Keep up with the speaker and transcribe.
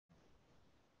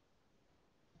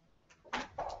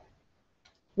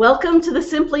Welcome to the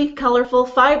Simply Colorful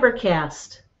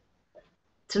FiberCast.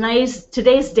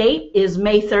 Today's date is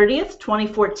May 30th,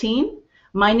 2014.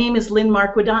 My name is Lynn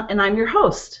Marquedant and I'm your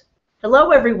host.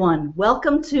 Hello everyone,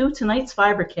 welcome to tonight's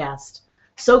FiberCast.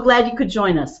 So glad you could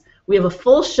join us. We have a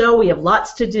full show, we have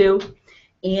lots to do,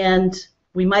 and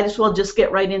we might as well just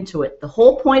get right into it. The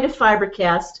whole point of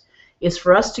FiberCast is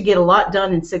for us to get a lot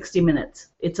done in 60 minutes.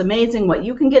 It's amazing what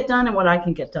you can get done and what I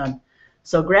can get done.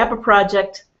 So grab a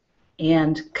project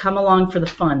and come along for the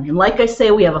fun. And like I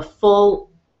say, we have a full,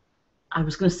 I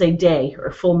was going to say day or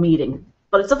full meeting,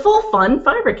 but it's a full fun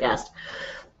FiberCast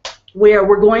where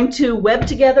we're going to web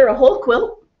together a whole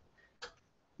quilt.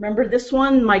 Remember this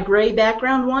one, my gray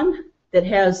background one, that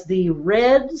has the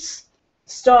red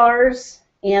stars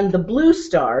and the blue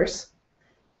stars.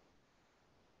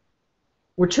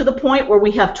 We're to the point where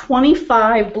we have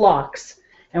 25 blocks,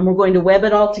 and we're going to web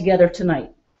it all together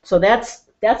tonight. So that's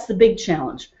the big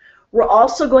challenge. We're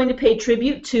also going to pay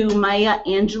tribute to Maya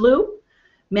Angelou.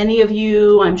 Many of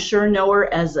you, I'm sure, know her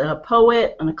as a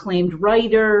poet, an acclaimed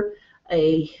writer,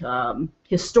 a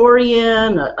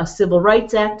historian, a civil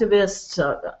rights activist,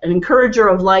 an encourager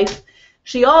of life.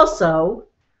 She also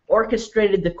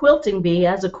orchestrated the Quilting Bee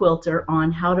as a quilter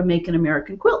on how to make an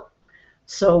American quilt.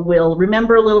 So we'll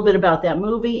remember a little bit about that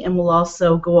movie, and we'll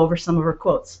also go over some of her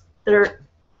quotes that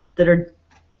are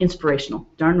inspirational,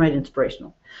 darn right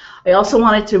inspirational. I also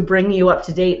wanted to bring you up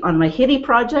to date on my Hitty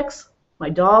projects, my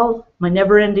doll, my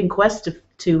never-ending quest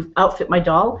to outfit my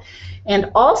doll. And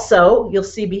also, you'll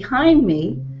see behind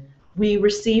me, we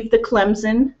received the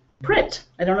Clemson print.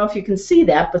 I don't know if you can see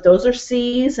that, but those are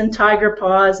C's and tiger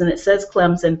paws, and it says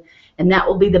Clemson, and that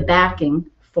will be the backing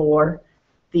for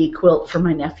the quilt for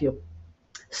my nephew.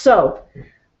 So,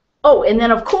 oh, and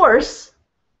then of course,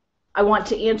 I want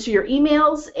to answer your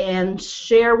emails and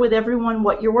share with everyone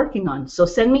what you're working on. So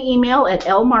send me email at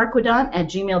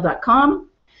lmarquedant@gmail.com.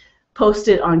 Post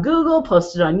it on Google,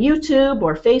 post it on YouTube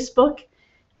or Facebook,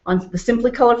 on the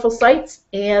Simply Colorful sites,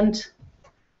 and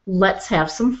let's have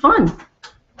some fun.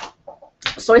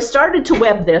 So I started to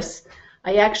web this.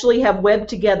 I actually have webbed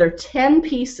together 10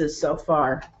 pieces so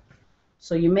far.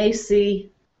 So you may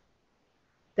see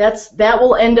that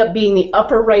will end up being the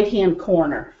upper right-hand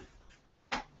corner.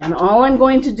 And all I'm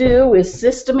going to do is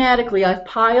systematically, I've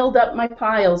piled up my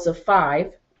piles of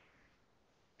 5,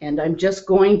 and I'm just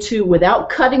going to, without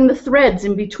cutting the threads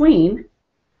in between,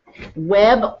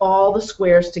 web all the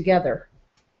squares together.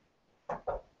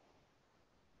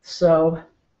 So,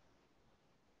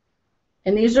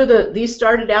 and these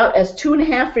started out as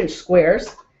 2.5-inch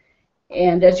squares,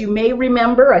 and as you may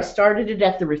remember, I started it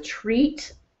at the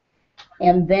retreat,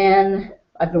 and then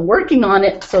I've been working on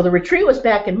it. So the retreat was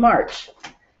back in March.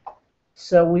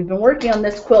 So we've been working on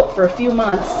this quilt for a few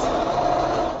months,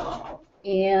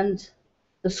 and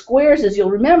the squares, as you'll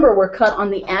remember, were cut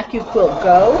on the AccuQuilt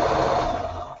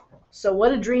Go. So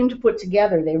what a dream to put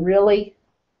together. They really,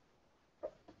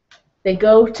 they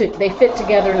fit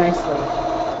together nicely.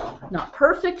 Not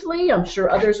perfectly, I'm sure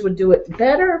others would do it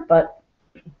better, but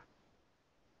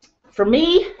for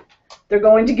me, they're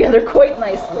going together quite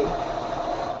nicely.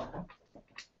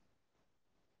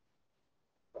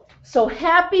 So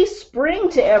happy spring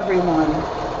to everyone.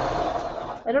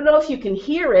 I don't know if you can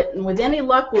hear it, and with any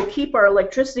luck we'll keep our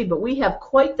electricity, but we have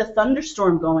quite the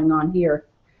thunderstorm going on here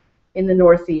in the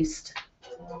Northeast.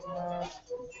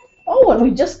 Oh, and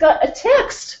we just got a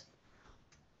text.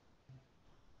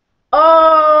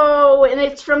 Oh, and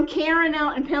it's from Karen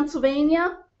out in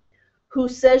Pennsylvania, who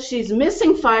says she's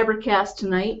missing FiberCast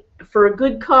tonight for a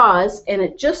good cause, and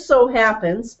it just so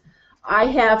happens I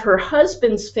have her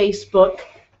husband's Facebook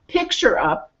picture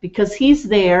up because he's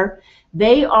there.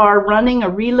 They are running a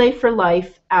Relay for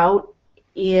Life out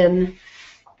in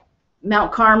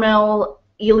Mount Carmel,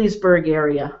 Elysburg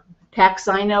area,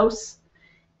 Paxinos,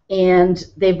 and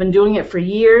they've been doing it for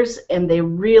years, and they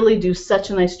really do such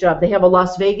a nice job. They have a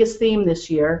Las Vegas theme this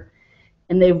year,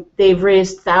 and they've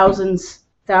raised thousands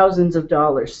of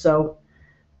dollars. So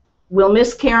we'll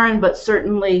miss Karen, but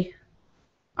certainly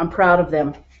I'm proud of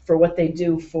them for what they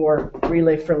do for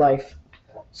Relay for Life.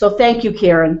 So thank you,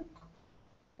 Karen,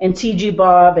 and TG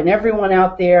Bob, and everyone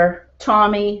out there,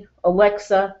 Tommy,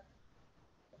 Alexa,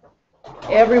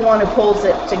 everyone who pulls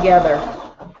it together.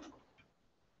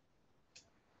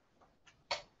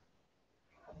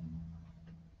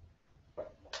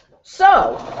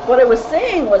 So what I was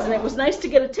saying was, and it was nice to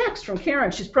get a text from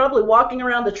Karen. She's probably walking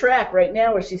around the track right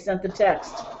now where she sent the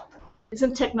text.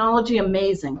 Isn't technology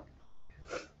amazing?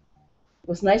 It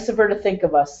was nice of her to think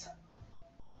of us.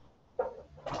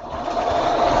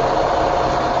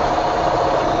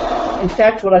 In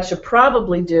fact, what I should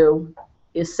probably do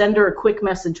is send her a quick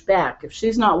message back. If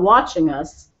she's not watching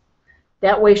us,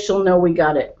 that way she'll know we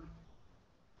got it.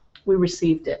 We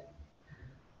received it.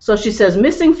 So she says,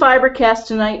 missing FiberCast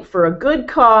tonight for a good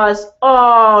cause.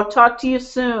 Oh, talk to you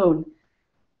soon.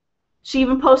 She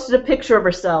even posted a picture of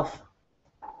herself.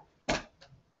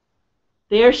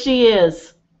 There she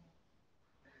is.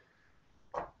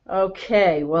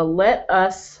 Okay, well, let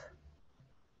us.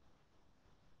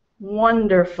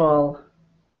 Wonderful.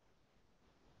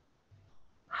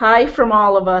 Hi from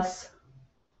all of us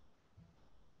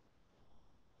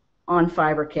on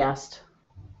FiberCast.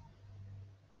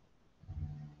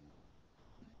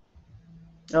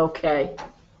 Okay.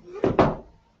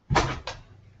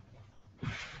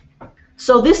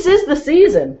 So this is the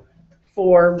season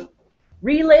for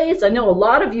relays. I know a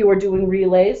lot of you are doing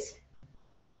relays.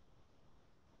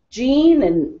 Jean,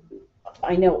 and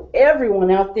I know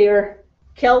everyone out there,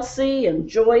 Kelsey and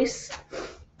Joyce,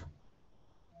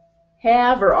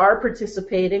 have or are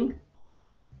participating.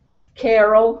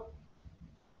 Carol,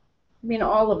 I mean,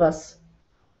 all of us.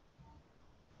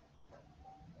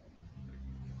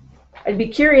 I'd be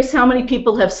curious how many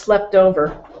people have slept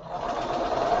over.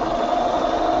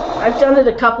 I've done it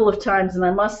a couple of times, and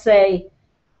I must say,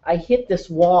 I hit this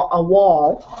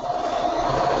wall,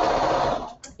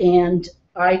 and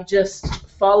I just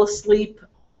fall asleep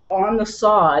on the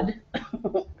sod.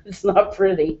 It's not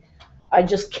pretty. I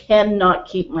just cannot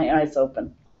keep my eyes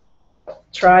open.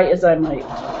 Try as I might.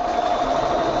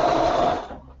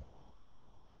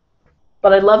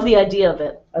 But I love the idea of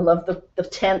it. I love the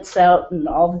tents out and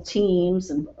all the teams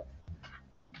and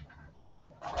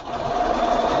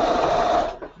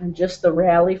just the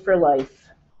rally for life.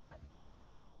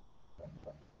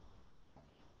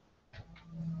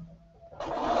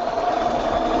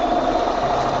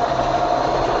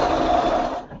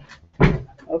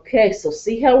 Okay, so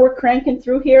see how we're cranking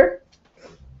through here?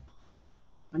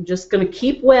 I'm just going to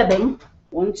keep webbing.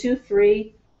 1, 2,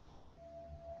 3.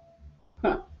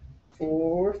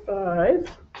 4,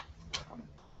 5.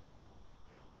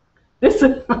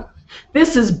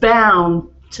 This is bound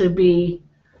to be.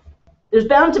 There's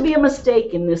bound to be a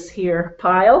mistake in this here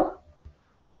pile.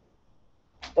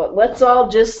 But let's all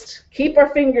just keep our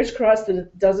fingers crossed that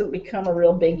it doesn't become a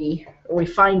real biggie, or we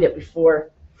find it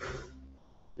before.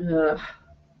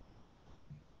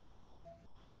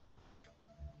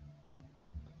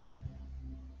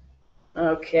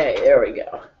 Okay, there we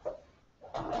go.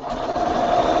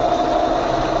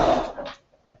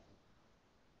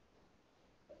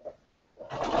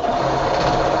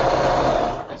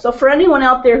 So for anyone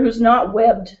out there who's not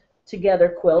webbed together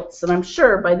quilts, and I'm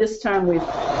sure by this time we've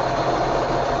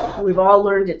all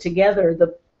learned it together,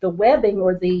 the webbing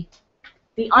or the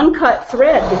uncut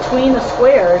thread between the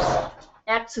squares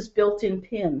acts as built-in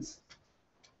pins,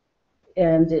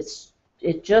 and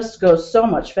it just goes so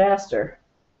much faster.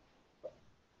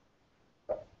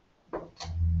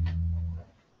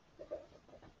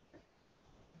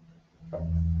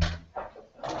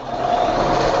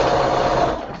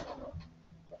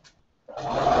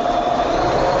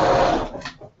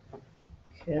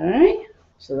 Okay,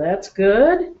 so that's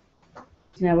good.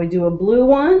 Now we do a blue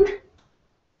one.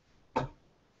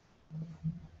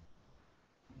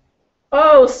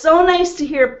 Oh, so nice to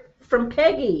hear from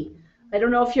Peggy. I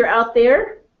don't know if you're out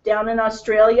there down in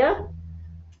Australia.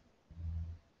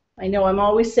 I know I'm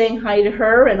always saying hi to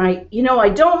her, and I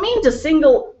don't mean to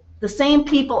single the same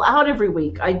people out every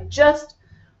week. I just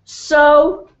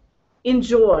so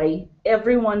enjoy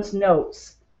everyone's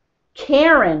notes.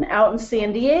 Karen out in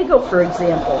San Diego, for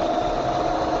example.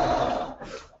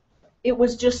 It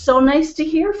was just so nice to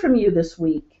hear from you this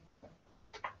week.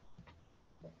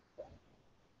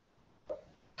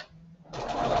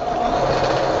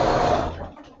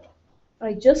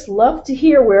 I just love to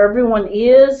hear where everyone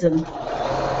is and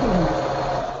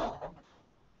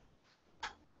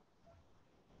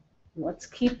what's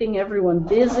keeping everyone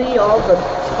busy, all the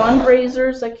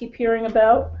fundraisers I keep hearing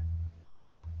about.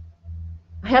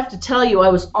 I have to tell you, I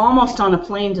was almost on a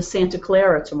plane to Santa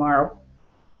Clara tomorrow.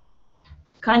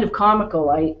 Kind of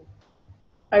comical. I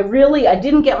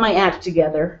didn't get my act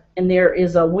together, and there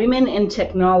is a Women in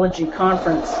Technology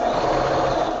conference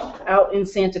out in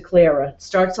Santa Clara. It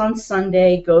starts on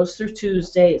Sunday, goes through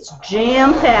Tuesday. It's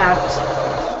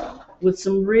jam-packed with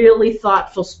some really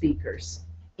thoughtful speakers.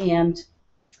 And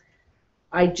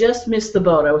I just missed the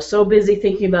boat. I was so busy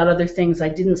thinking about other things, I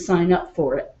didn't sign up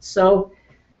for it. So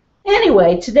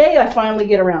anyway, today I finally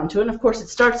get around to it, and of course it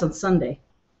starts on Sunday.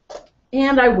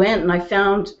 And I went and I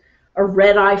found a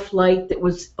red-eye flight that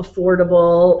was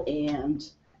affordable, and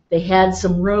they had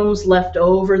some rooms left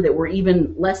over that were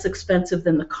even less expensive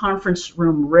than the conference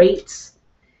room rates.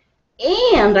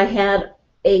 And I had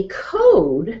a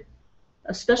code,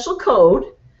 a special code,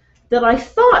 that I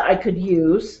thought I could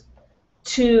use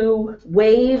to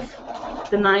waive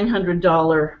the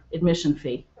 $900 admission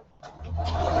fee.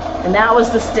 And that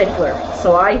was the stickler.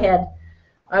 So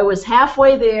I was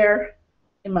halfway there.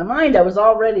 In my mind, I was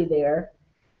already there.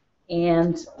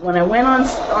 And when I went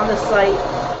on the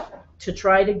site to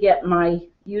try to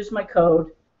use my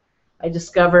code, I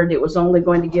discovered it was only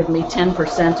going to give me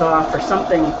 10% off or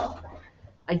something.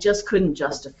 I just couldn't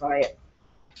justify it.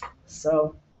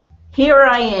 So here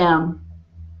I am.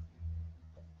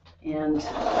 And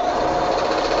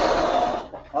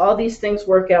all these things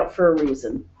work out for a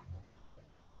reason.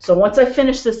 So once I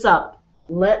finish this up,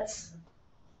 let's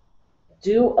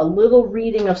do a little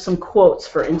reading of some quotes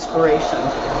for inspiration.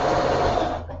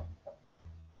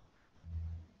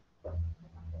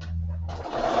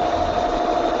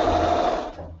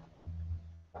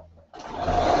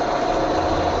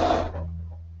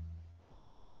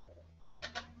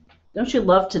 Don't you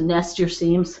love to nest your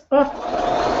seams? Oh.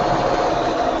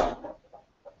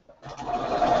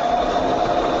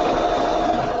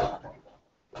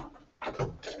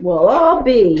 Well, I'll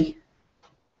be.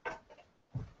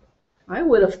 I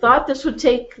would have thought this would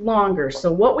take longer.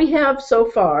 So what we have so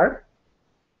far,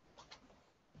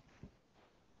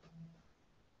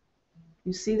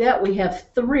 you see that? We have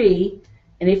 3.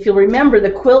 And if you'll remember,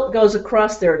 the quilt goes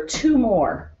across. There are 2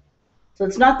 more. So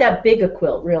it's not that big a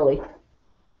quilt, really.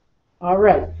 All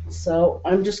right. So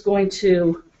I'm just going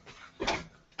to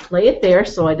lay it there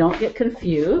so I don't get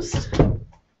confused.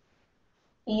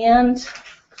 And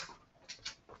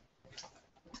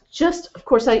just, of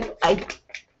course, I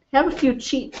have a few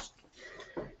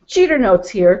cheater notes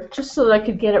here, just so that I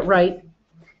could get it right.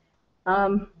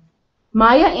 Maya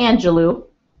Angelou,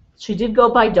 she did go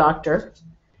by doctor,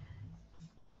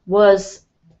 was,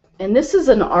 and this is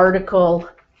an article,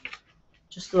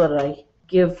 just so that I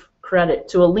give credit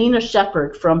to Alina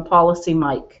Shepard from Policy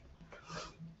Mike.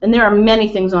 And there are many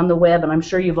things on the web, and I'm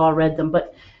sure you've all read them,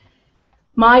 but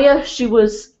Maya, she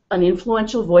was an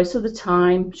influential voice of the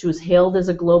time. She was hailed as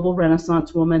a global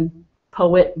Renaissance woman,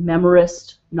 poet,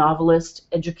 memorist, novelist,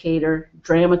 educator,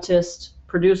 dramatist,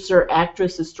 producer,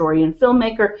 actress, historian,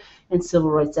 filmmaker, and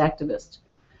civil rights activist.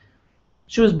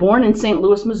 She was born in St.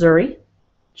 Louis, Missouri.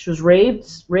 She was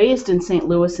raised in St.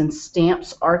 Louis and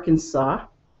Stamps, Arkansas.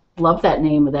 Love that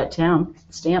name of that town,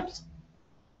 Stamps.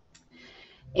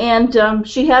 And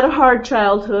she had a hard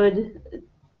childhood.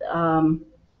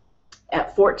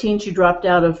 At 14, she dropped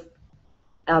out of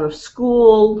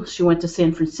school. She went to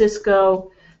San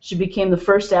Francisco. She became the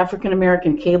first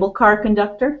African-American cable car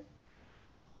conductor.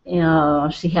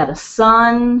 She had a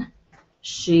son.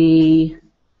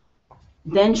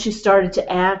 Then she started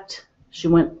to act. She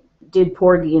did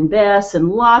Porgy and Bess and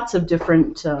lots of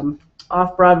different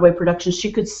off-Broadway productions.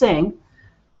 She could sing.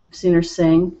 I've seen her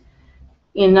sing.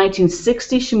 In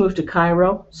 1960, she moved to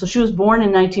Cairo. So she was born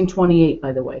in 1928,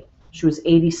 by the way. She was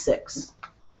 86.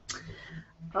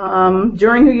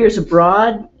 During her years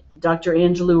abroad, Dr.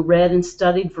 Angelou read and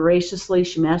studied voraciously.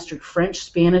 She mastered French,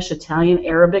 Spanish, Italian,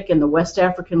 Arabic, and the West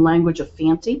African language of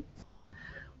Fanti.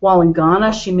 While in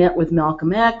Ghana, she met with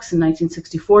Malcolm X. In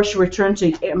 1964, she returned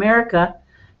to America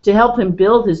to help him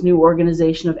build his new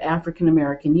organization of African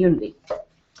American Unity.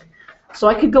 So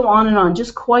I could go on and on.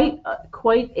 Just quite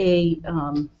a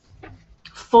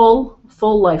full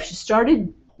life. She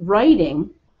started writing.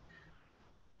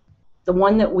 The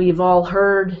one that we've all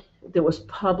heard that was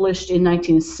published in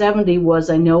 1970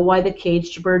 was I Know Why the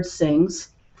Caged Bird Sings.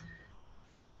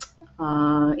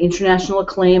 International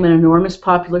acclaim and enormous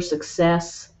popular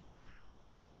success.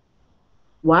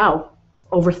 Wow.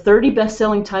 Over 30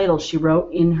 best-selling titles she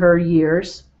wrote in her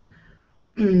years.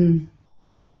 She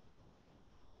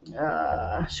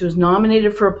was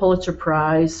nominated for a Pulitzer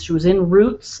Prize. She was in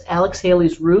Roots, Alex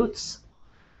Haley's Roots.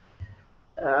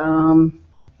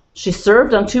 She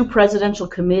served on 2 presidential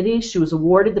committees. She was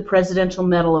awarded the Presidential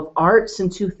Medal of Arts in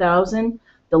 2000,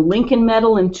 the Lincoln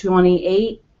Medal in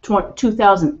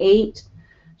 2008.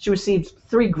 She received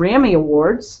 3 Grammy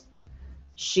Awards.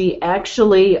 She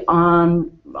actually,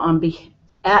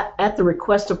 at the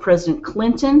request of President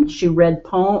Clinton, she read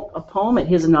a poem at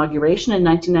his inauguration in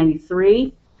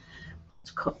 1993.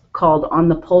 It's called On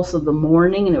the Pulse of the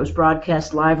Morning, and it was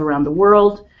broadcast live around the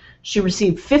world. She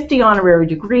received 50 honorary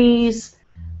degrees.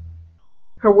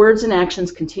 Her words and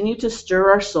actions continue to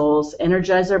stir our souls,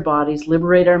 energize our bodies,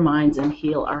 liberate our minds, and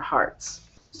heal our hearts.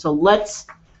 So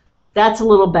that's a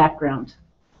little background.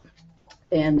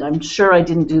 And I'm sure I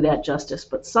didn't do that justice,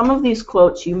 but some of these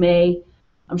quotes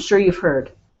I'm sure you've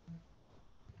heard.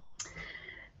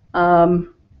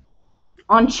 On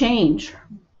change,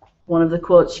 one of the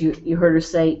quotes you heard her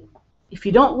say, If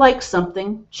you don't like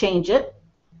something, change it.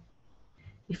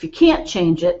 If you can't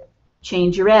change it,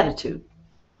 change your attitude.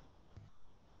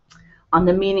 On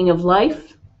the meaning of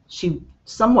life, she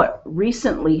somewhat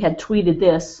recently had tweeted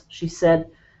this. She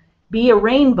said, "Be a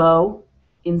rainbow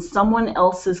in someone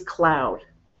else's cloud."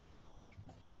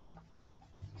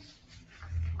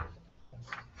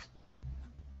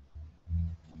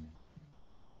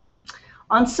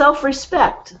 On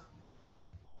self-respect,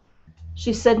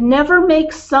 she said, "Never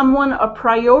make someone a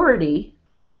priority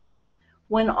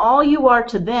when all you are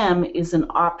to them is an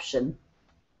option."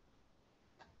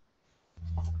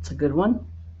 It's a good one.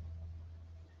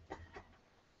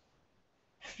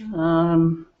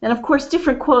 And of course,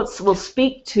 different quotes will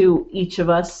speak to each of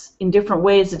us in different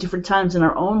ways at different times in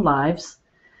our own lives.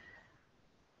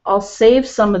 I'll save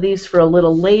some of these for a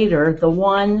little later. The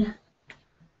one,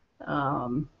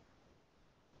 oh,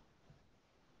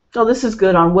 this is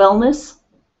good, on wellness.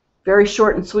 Very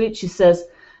short and sweet. She says,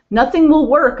 "Nothing will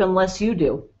work unless you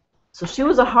do." So she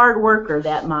was a hard worker,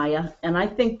 that Maya, and I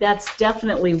think that's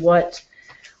definitely what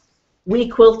we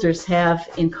quilters have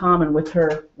in common with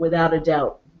her, without a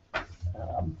doubt.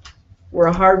 We're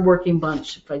a hard-working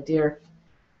bunch, if I dare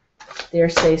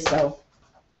say so.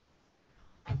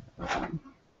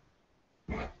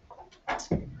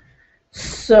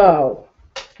 So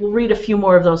we'll read a few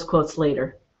more of those quotes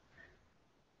later.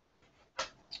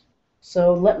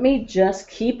 So let me just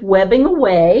keep webbing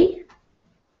away.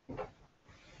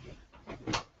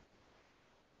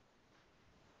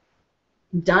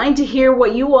 I'm dying to hear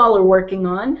what you all are working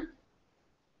on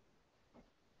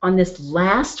this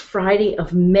last Friday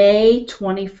of May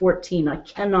 2014. I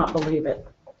cannot believe it.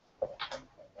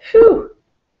 Whew.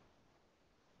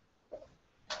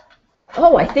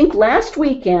 Oh, I think last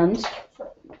weekend,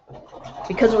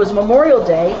 because it was Memorial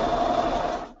Day,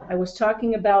 I was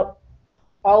talking about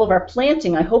all of our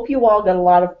planting. I hope you all got a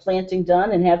lot of planting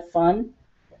done and had fun.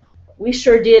 We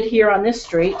sure did here on this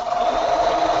street.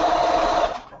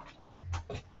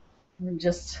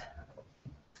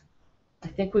 I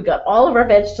think we got all of our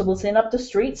vegetables in up the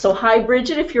street. So hi,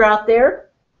 Bridget, if you're out there.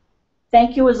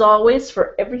 Thank you, as always,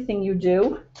 for everything you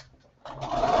do.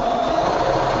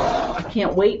 I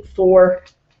can't wait for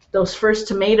those first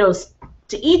tomatoes,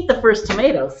 to eat the first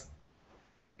tomatoes.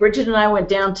 Bridget and I went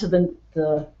down to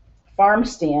the farm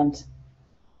stand,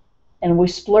 and we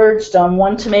splurged on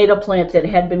one tomato plant that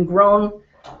had been grown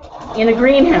in a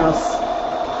greenhouse.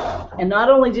 And not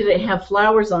only did it have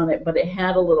flowers on it, but it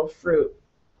had a little fruit.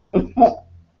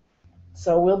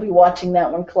 So we'll be watching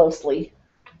that one closely.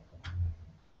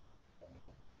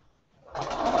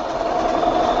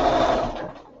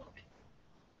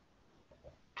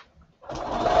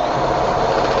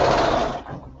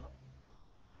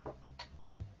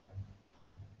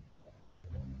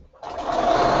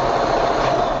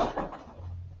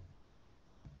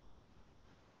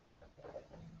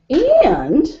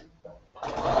 And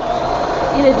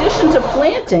in addition to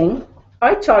planting,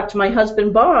 I talked my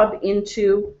husband Bob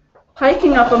into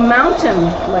hiking up a mountain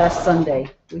last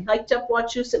Sunday. We hiked up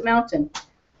Wachusett Mountain.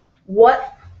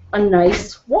 What a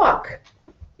nice walk.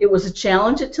 It was a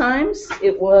challenge at times.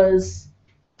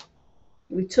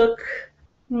 We took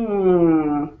a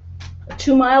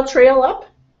 2-mile trail up.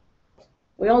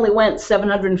 We only went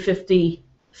 750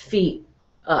 feet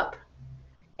up.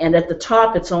 And at the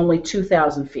top, it's only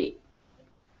 2,000 feet.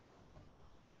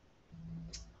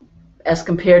 As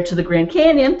compared to the Grand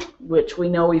Canyon, which we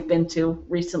know we've been to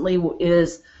recently,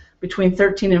 is between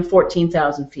 13,000 and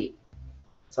 14,000 feet.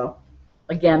 So,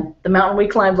 again, the mountain we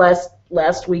climbed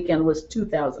last weekend was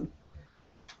 2,000.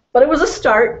 But it was a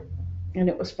start, and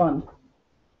it was fun.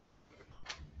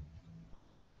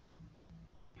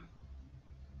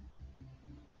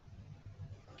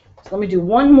 So let me do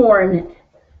one more, and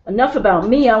enough about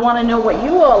me. I want to know what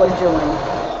you all are doing.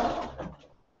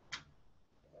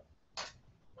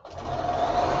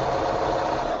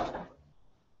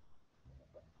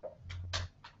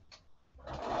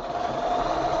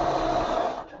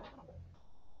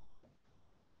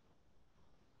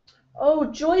 Oh,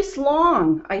 Joyce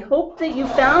Long, I hope that you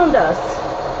found us.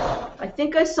 I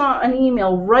think I saw an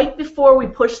email right before we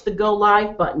pushed the Go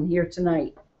Live button here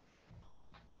tonight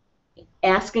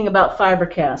asking about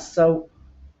FiberCast. So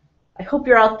I hope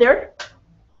you're out there.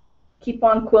 Keep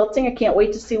on quilting. I can't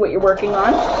wait to see what you're working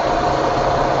on.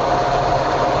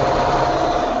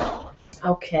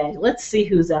 Okay, let's see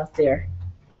who's out there.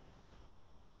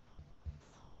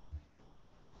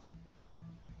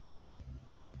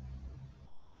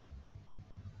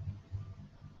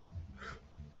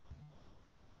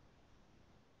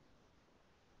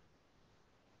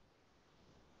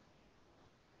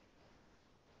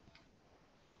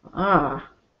 Ah.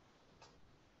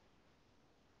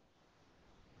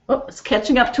 it's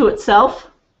catching up to itself.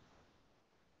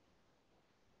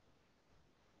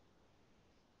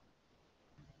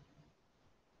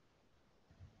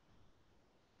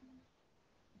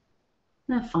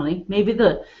 Isn't that funny? Maybe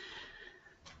the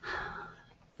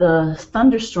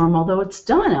thunderstorm, although it's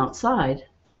done outside,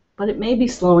 but it may be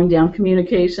slowing down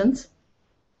communications.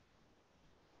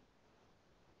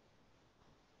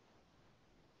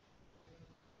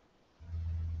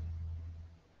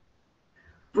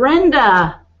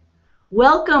 Brenda,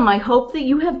 welcome. I hope that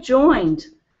you have joined.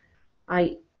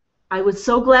 I was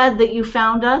so glad that you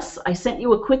found us. I sent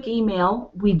you a quick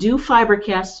email. We do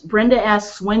FiberCast. Brenda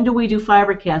asks, when do we do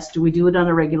FiberCast? Do we do it on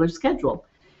a regular schedule?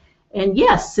 And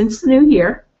yes, since the new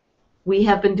year, we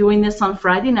have been doing this on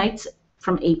Friday nights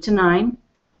from 8 to 9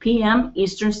 p.m.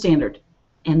 Eastern Standard.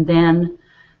 And then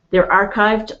they're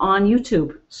archived on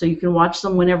YouTube, so you can watch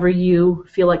them whenever you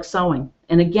feel like sewing.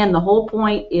 And again, the whole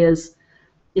point is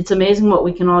it's amazing what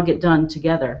we can all get done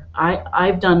together.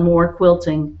 I've done more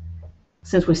quilting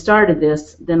since we started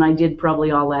this than I did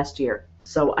probably all last year.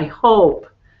 So I hope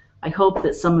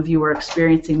that some of you are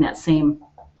experiencing that same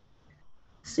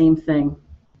thing.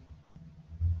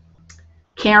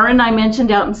 Karen, I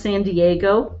mentioned out in San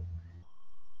Diego.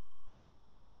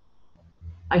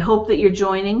 I hope that you're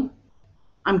joining.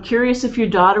 I'm curious if your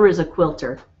daughter is a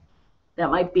quilter. That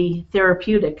might be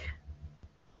therapeutic.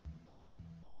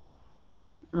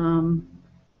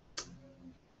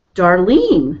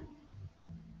 Darlene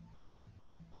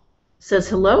says,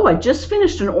 hello, I just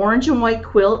finished an orange and white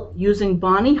quilt using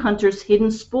Bonnie Hunter's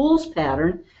Hidden Spools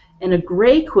pattern and a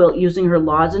gray quilt using her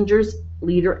Lozinger's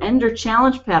Leader Ender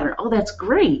Challenge pattern. Oh, that's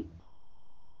great.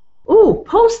 Ooh,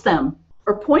 post them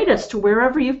or point us to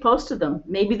wherever you've posted them.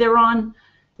 Maybe they're on,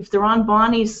 if they're on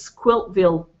Bonnie's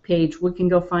Quiltville page, we can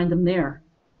go find them there.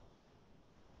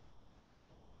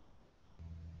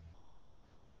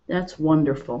 That's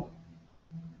wonderful.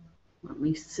 Let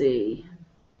me see.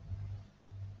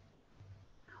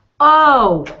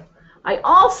 Oh, I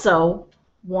also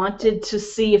wanted to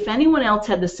see if anyone else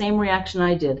had the same reaction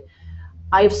I did.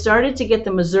 I've started to get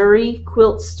the Missouri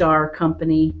Quilt Star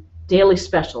Company daily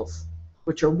specials,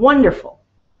 which are wonderful.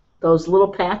 Those little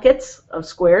packets of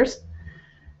squares.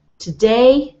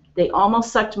 Today, they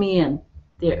almost sucked me in.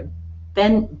 They're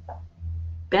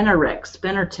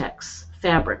Benertex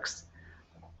Fabrics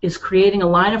is creating a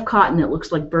line of cotton that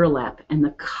looks like burlap, and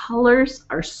the colors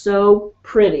are so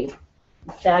pretty.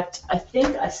 In fact, I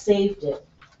think I saved it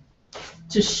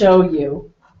to show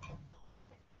you.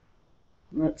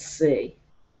 Let's see.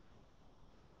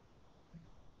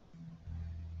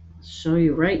 I'll show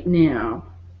you right now.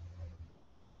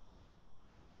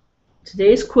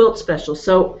 Today's quilt special.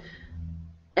 So,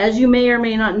 as you may or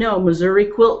may not know, Missouri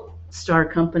Quilt Star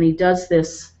Company does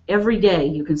this every day.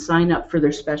 You can sign up for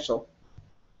their special.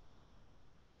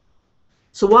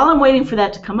 So while I'm waiting for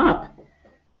that to come up,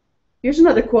 here's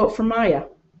another quote from Maya.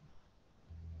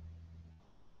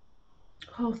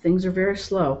 Oh, things are very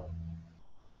slow.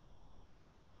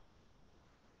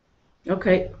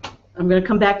 Okay, I'm going to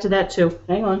come back to that too.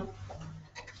 Hang on.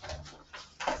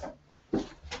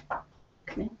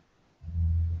 Okay.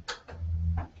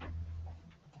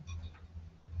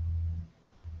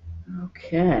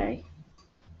 Okay.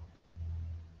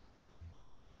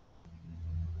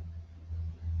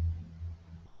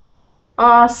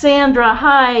 Sandra,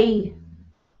 hi.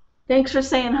 Thanks for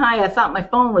saying hi. I thought my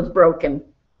phone was broken.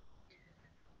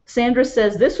 Sandra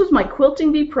says, this was my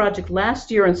Quilting Bee project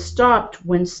last year and stopped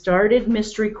when started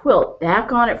Mystery Quilt.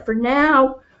 Back on it for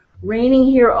now. Raining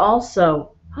here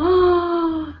also.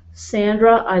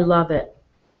 Sandra, I love it.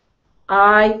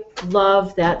 I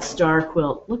love that star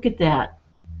quilt. Look at that.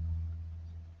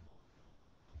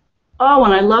 Oh,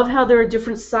 and I love how there are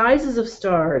different sizes of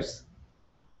stars.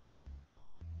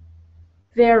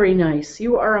 Very nice.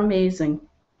 You are amazing.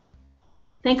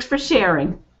 Thanks for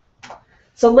sharing.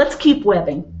 So let's keep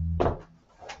webbing.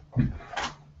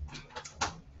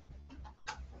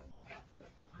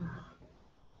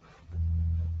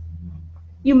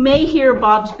 You may hear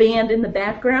Bob's band in the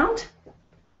background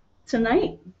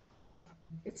tonight.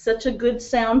 It's such a good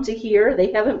sound to hear.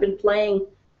 They haven't been playing,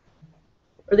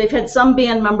 or they've had some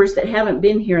band members that haven't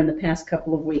been here in the past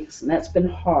couple of weeks, and that's been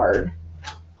hard.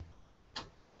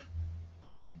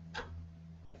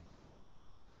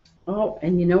 Oh,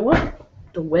 and you know what?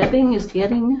 The webbing is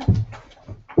getting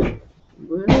a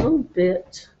little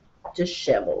bit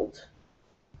disheveled.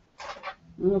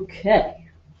 Okay,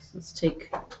 so let's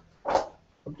take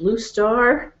a blue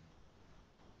star.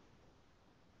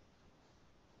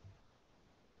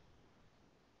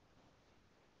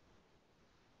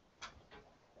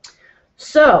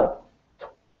 So,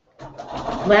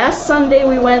 last Sunday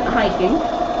we went hiking.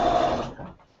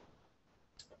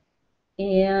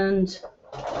 and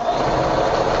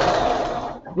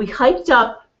we hiked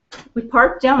up. We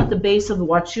parked down at the base of the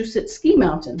Wachusett Ski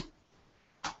Mountain,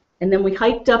 and then we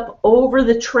hiked up over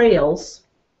the trails,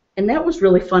 and that was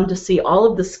really fun to see all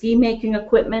of the ski making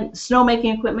equipment, snow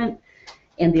making equipment,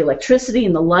 and the electricity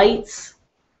and the lights,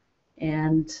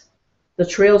 and the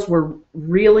trails were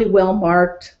really well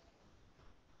marked.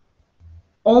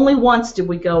 Only once did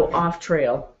we go off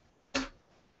trail,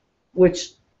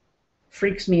 which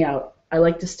freaks me out. I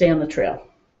like to stay on the trail.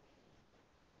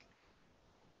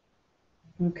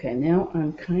 Okay, now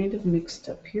I'm kind of mixed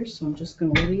up here, so I'm just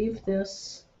going to leave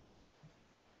this.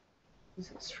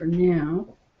 This is for now.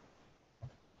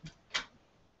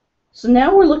 So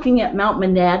now we're looking at Mount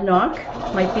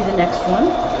Monadnock, might be the next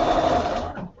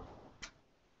one.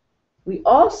 We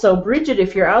also, Bridget,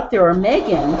 if you're out there, or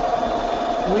Megan,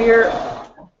 we're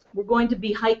going to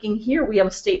be hiking here. We have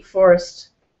a state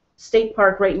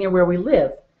park right near where we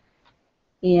live.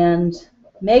 And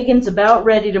Megan's about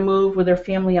ready to move with her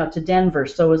family out to Denver.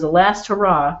 So as a last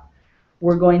hurrah,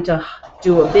 we're going to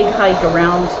do a big hike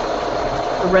around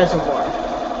the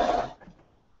reservoir.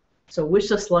 So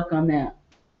wish us luck on that.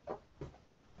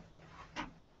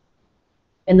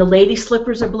 And the lady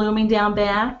slippers are blooming down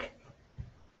back.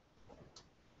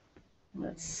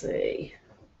 Let's see.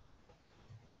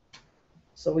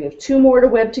 So we have 2 more to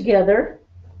web together,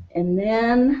 and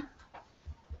then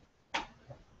I'll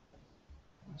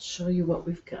show you what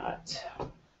we've got.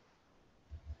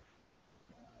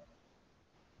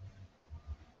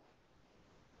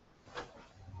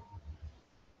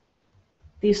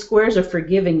 These squares are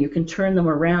forgiving. You can turn them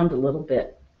around a little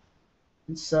bit.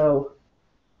 And so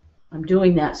I'm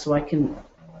doing that so I can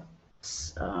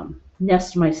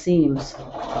nest my seams.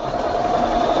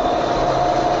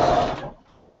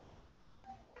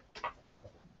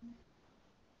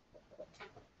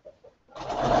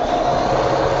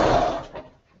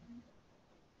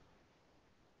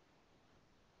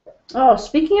 Oh,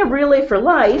 speaking of Relay for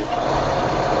Life,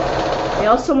 I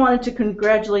also wanted to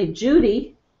congratulate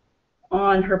Judy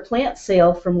on her plant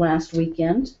sale from last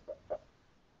weekend.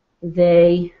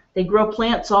 They grow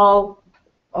plants all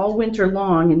winter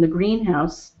long in the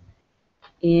greenhouse,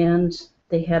 and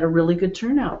they had a really good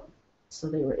turnout. So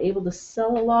they were able to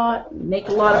sell a lot and make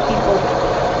a lot of people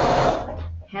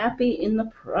happy in the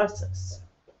process.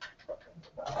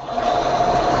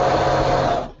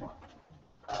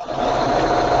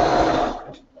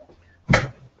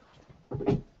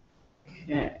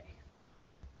 Okay.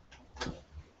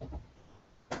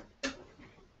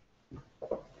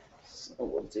 So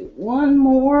we'll do one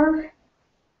more.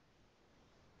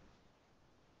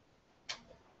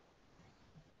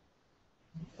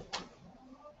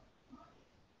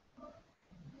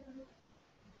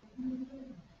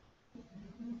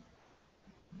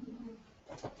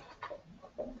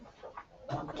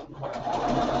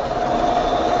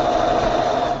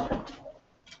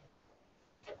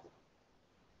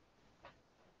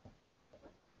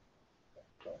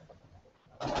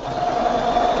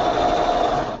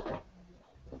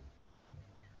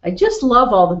 I just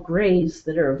love all the grays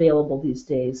that are available these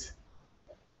days.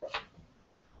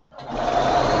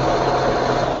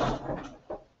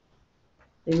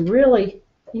 They really,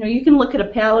 you can look at a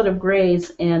palette of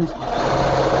grays and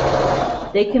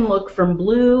they can look from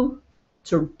blue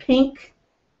to pink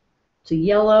to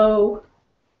yellow.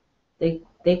 They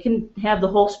can have the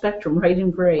whole spectrum right in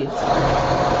grays.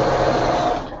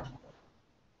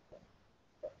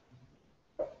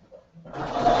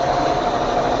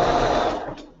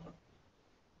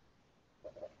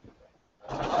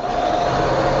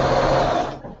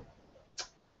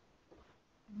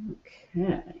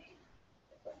 Okay.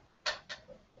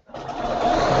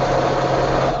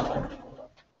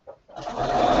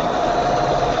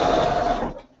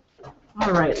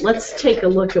 All right, let's take a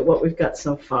look at what we've got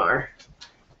so far.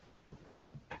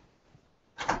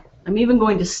 I'm even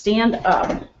going to stand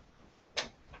up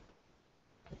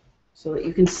so that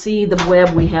you can see the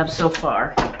web we have so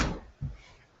far.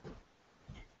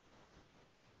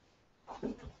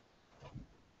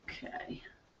 Okay,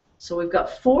 so we've got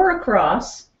 4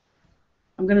 across.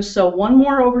 I'm going to sew one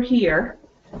more over here,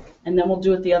 and then we'll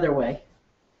do it the other way.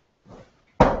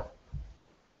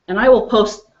 And I'll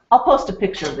post a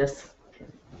picture of this.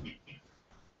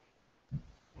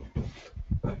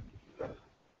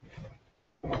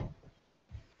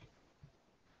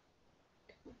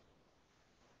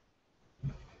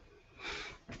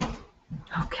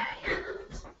 Okay.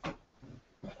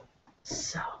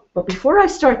 So, but before I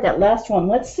start that last one,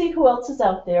 let's see who else is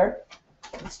out there.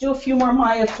 Let's do a few more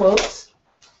Maya quotes.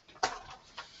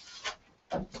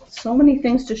 So many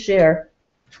things to share.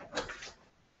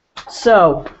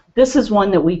 So, This is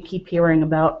one that we keep hearing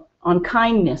about. On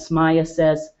kindness, Maya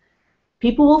says,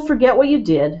 people will forget what you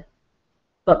did,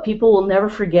 but people will never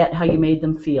forget how you made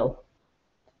them feel.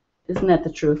 Isn't that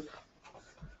the truth?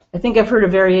 I think I've heard a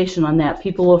variation on that.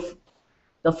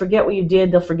 They'll forget what you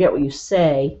did, they'll forget what you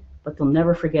say, but they'll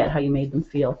never forget how you made them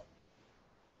feel.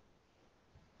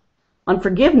 On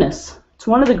forgiveness, it's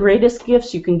one of the greatest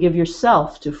gifts you can give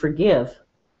yourself to forgive.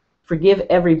 Forgive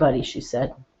everybody, she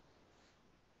said.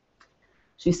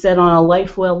 She said, on a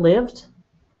life well lived,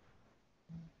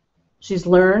 she's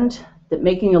learned that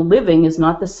making a living is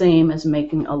not the same as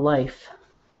making a life.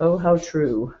 Oh, how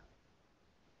true.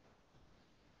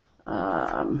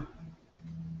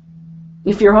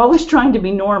 If you're always trying to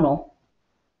be normal,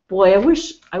 boy,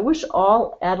 I wish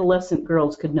all adolescent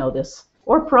girls could know this,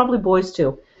 or probably boys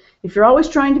too. If you're always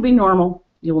trying to be normal,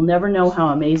 you will never know how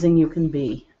amazing you can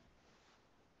be.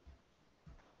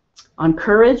 On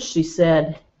courage, she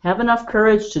said, have enough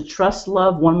courage to trust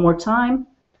love one more time,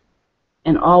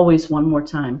 and always one more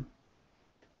time.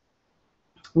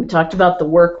 We talked about the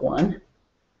work one.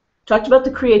 Talked about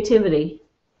the creativity.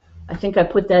 I think I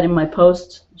put that in my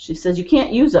post. She says you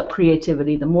can't use up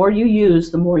creativity. The more you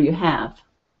use, the more you have.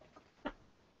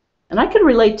 And I can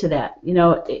relate to that. You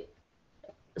know,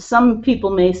 some people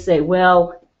may say,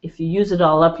 well, if you use it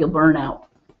all up, you'll burn out.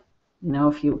 You know,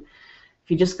 if you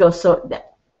just go so...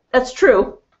 That's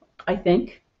true, I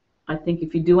think. I think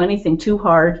if you do anything too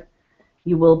hard,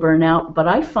 you will burn out. But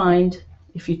I find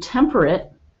if you temper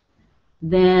it,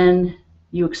 then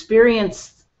you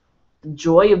experience the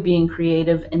joy of being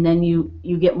creative, and then you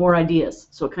get more ideas.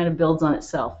 So it kind of builds on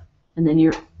itself, and then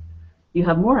you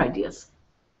have more ideas.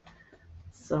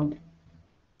 So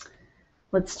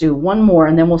let's do one more,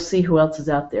 and then we'll see who else is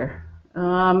out there.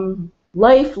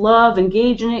 Life, love,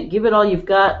 engage in it, give it all you've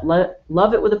got,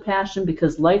 love it with a passion,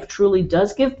 because life truly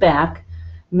does give back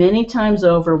many times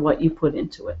over what you put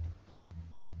into it.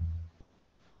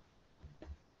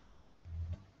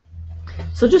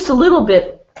 So just a little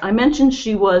bit, I mentioned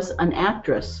she was an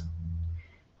actress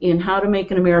in How to Make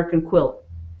an American Quilt.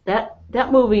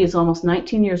 That movie is almost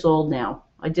 19 years old now.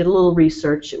 I did a little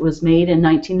research. It was made in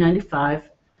 1995.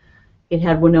 It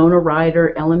had Winona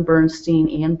Ryder, Ellen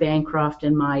Bernstein, Anne Bancroft,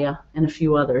 and Maya, and a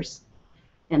few others.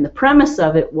 And the premise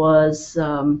of it was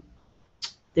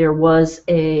there was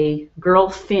a girl,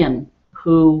 Finn,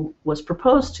 who was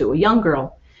proposed to, a young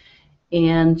girl,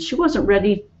 and she wasn't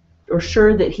ready or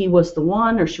sure that he was the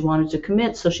one, or she wanted to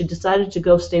commit, so she decided to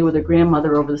go stay with her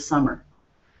grandmother over the summer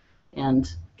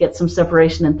and get some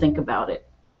separation and think about it.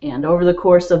 And over the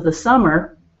course of the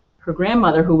summer, her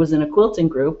grandmother, who was in a quilting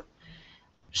group,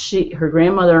 her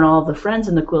grandmother and all of the friends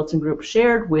in the quilting group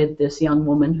shared with this young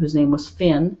woman, whose name was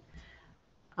Finn,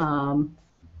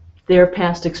 their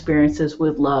past experiences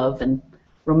with love and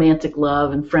romantic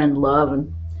love and friend love,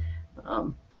 and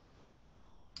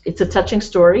it's a touching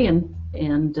story, and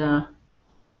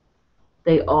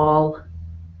they all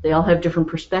have different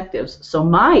perspectives. So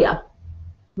Maya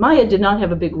did not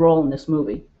have a big role in this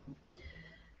movie.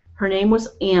 Her name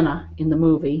was Anna in the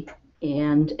movie,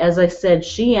 and as I said,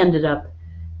 she ended up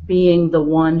being the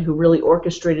one who really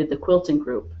orchestrated the quilting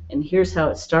group. And here's how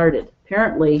it started.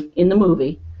 Apparently, in the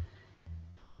movie,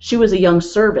 she was a young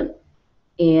servant,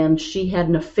 and she had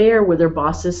an affair with her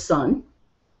boss's son,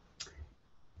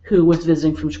 who was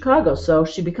visiting from Chicago. So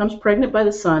she becomes pregnant by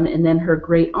the son, and then her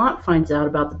great aunt finds out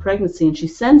about the pregnancy, and she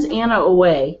sends Anna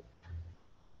away.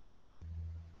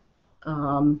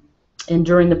 And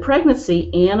during the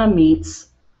pregnancy, Anna meets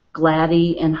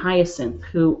Gladys and Hyacinth,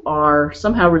 who are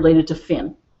somehow related to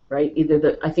Finn, right?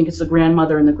 I think it's the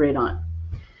grandmother and the great aunt.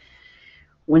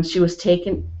 When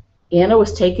Anna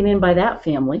was taken in by that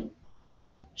family.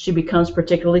 She becomes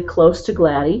particularly close to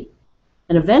Gladys,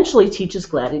 and eventually teaches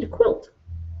Gladys to quilt.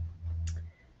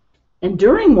 And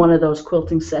during one of those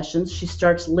quilting sessions, she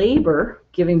starts labor,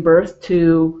 giving birth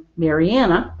to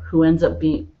Mariana, who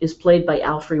is played by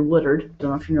Alfre Woodard.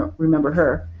 Don't know if you remember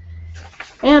her.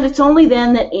 And it's only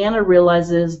then that Anna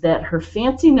realizes that her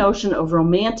fancy notion of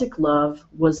romantic love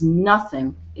was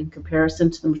nothing in comparison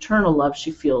to the maternal love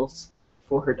she feels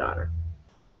for her daughter.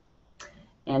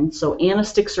 And so Anna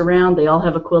sticks around. They all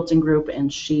have a quilting group,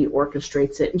 and she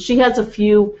orchestrates it. And she has a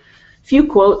few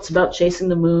quotes about chasing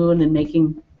the moon and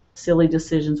making silly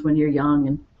decisions when you're young.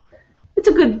 And it's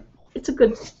a good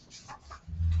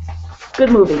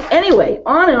movie. Anyway,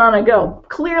 on and on I go.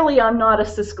 Clearly, I'm not a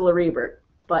Siskel or Ebert,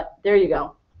 but there you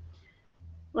go.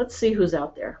 Let's see who's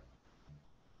out there.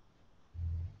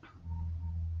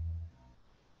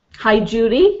 Hi,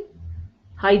 Judy.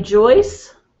 Hi,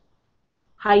 Joyce.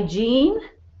 Hi, Jean.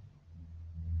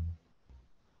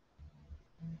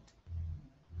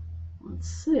 Let's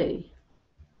see.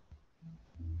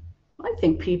 I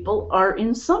think people are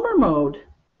in summer mode.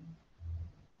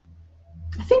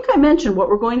 I think I mentioned what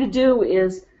we're going to do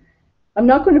is I'm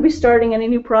not going to be starting any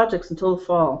new projects until the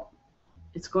fall.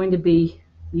 It's going to be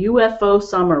UFO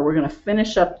summer. We're going to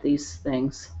finish up these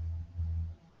things.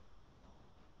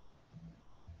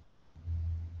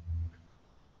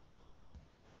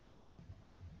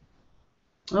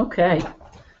 Okay,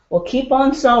 well, keep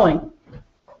on sewing.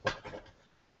 I'm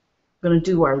going to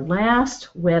do our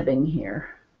last webbing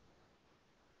here.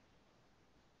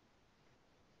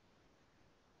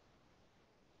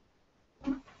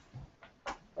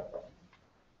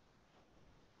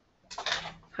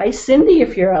 Hi, Cindy,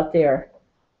 if you're out there.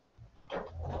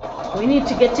 We need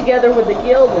to get together with the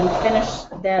guild and finish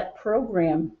that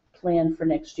program plan for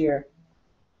next year.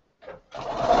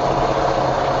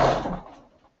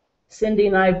 Cindy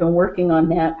and I have been working on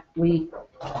that.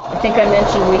 I think I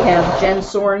mentioned we have Jen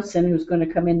Sorensen who's going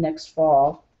to come in next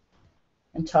fall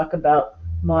and talk about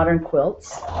modern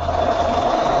quilts.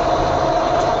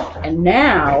 And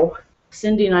now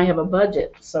Cindy and I have a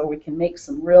budget, so we can make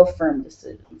some real firm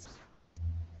decisions.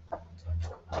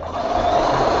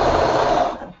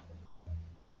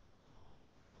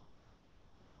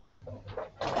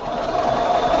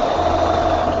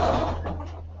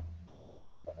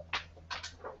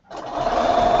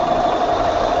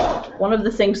 One of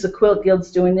the things the Quilt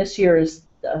Guild's doing this year is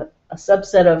a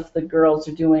subset of the girls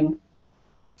are doing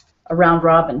a round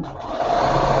robin.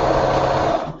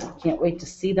 Can't wait to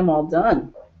see them all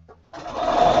done.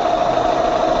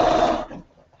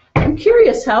 I'm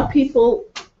curious how people,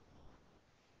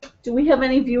 do we have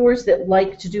any viewers that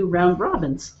like to do round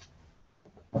robins?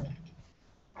 Let's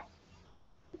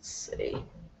see.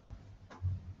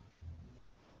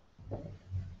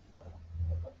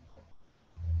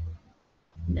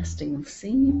 Nesting of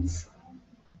seams.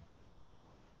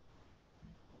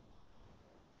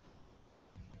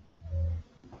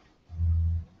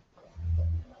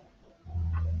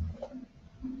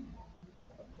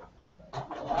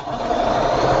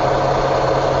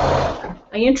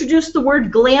 I introduced the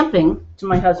word glamping to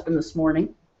my husband this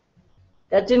morning.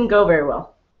 That didn't go very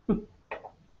well. I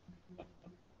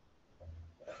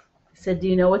said, "Do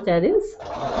you know what that is?"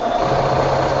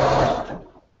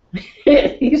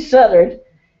 He shuddered.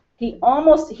 He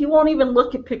won't even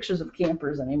look at pictures of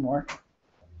campers anymore.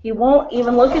 He won't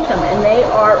even look at them, and they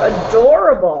are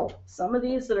adorable. Some of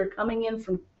these that are coming in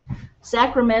from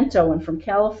Sacramento and from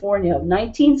California,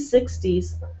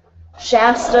 1960s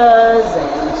Shastas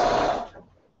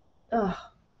and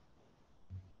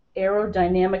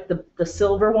aerodynamic, the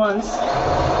silver ones.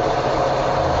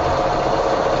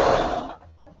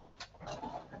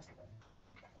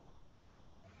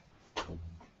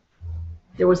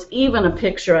 There was even a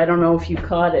picture, I don't know if you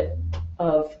caught it,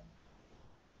 of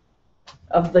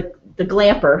the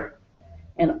glamper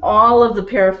and all of the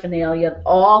paraphernalia,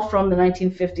 all from the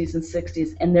 1950s and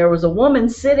 60s, and there was a woman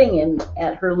sitting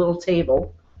at her little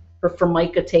table, her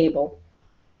Formica table,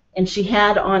 and she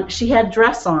had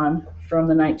dress on from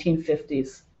the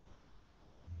 1950s.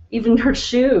 Even her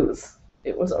shoes.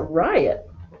 It was a riot.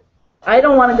 I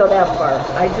don't want to go that far.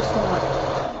 I just want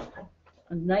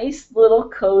a nice little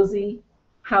cozy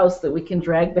house that we can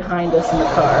drag behind us in the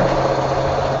car.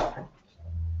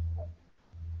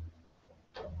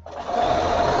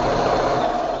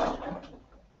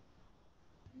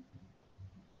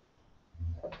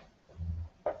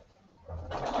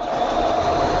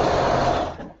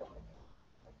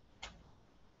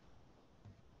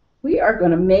 We are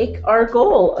going to make our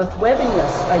goal of webbing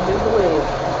this, I do believe.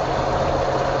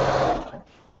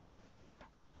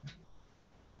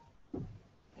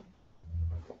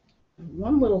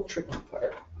 One little tricky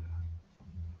part.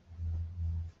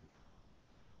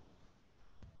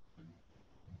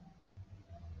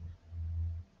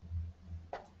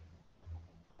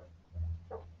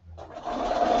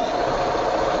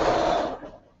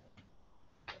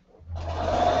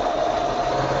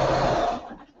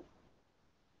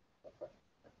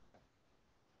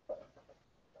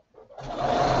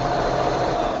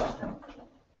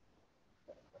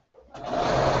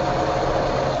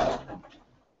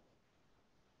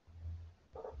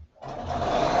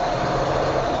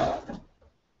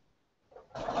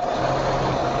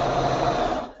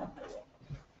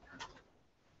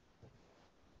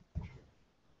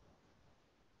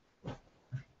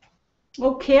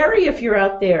 Oh, Carrie, if you're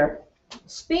out there.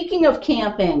 Speaking of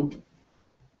camping,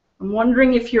 I'm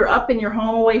wondering if you're up in your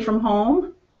home away from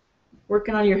home,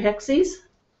 working on your hexies.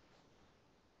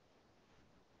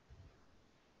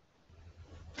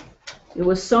 It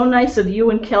was so nice of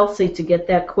you and Kelsey to get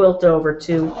that quilt over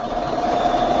to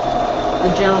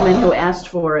the gentleman who asked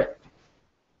for it.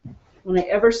 when I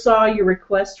ever saw your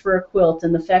request for a quilt,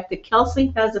 and the fact that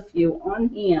Kelsey has a few on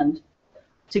hand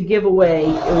to give away,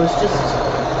 it was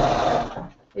just,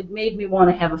 it made me want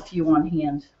to have a few on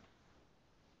hand.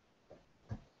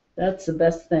 That's the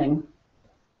best thing.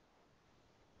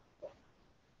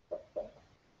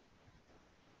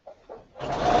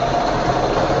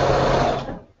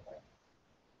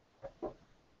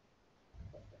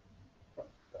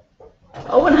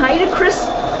 Oh, and hi to Chris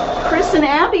and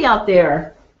Abby out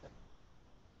there.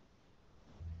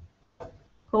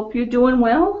 Hope you're doing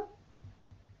well.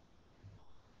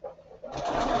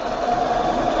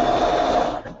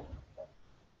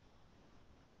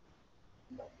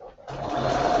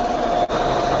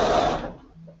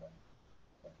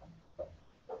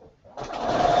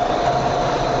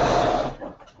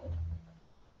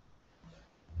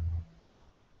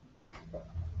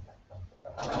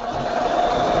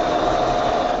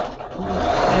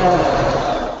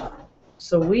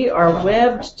 So we are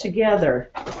webbed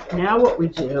together. Now what we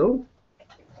do,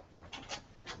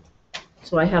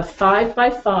 so I have 5 by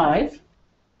 5.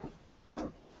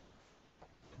 Can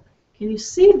you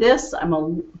see this?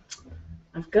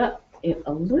 I've got it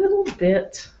a little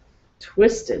bit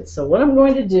twisted. So what I'm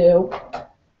going to do,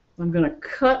 I'm going to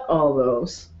cut all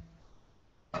those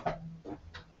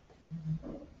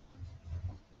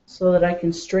so that I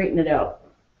can straighten it out.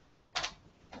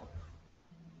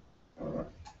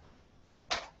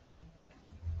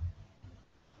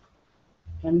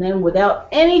 And then without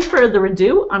any further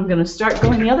ado, I'm going to start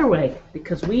going the other way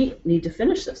because we need to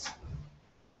finish this.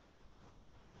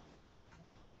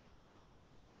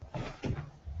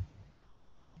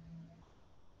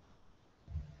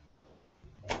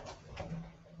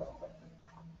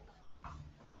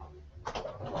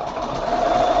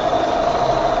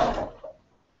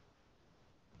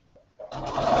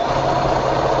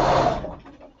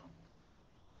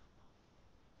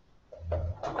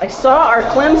 I saw our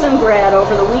Clemson grad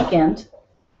over the weekend.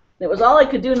 It was all I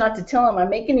could do not to tell him I'm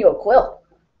making you a quilt.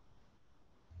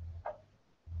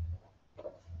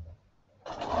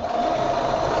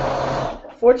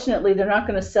 Fortunately, they're not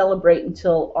going to celebrate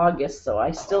until August, so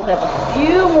I still have a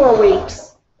few more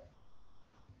weeks.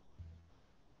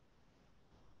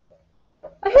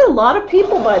 I had a lot of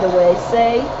people, by the way,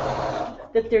 say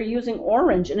that they're using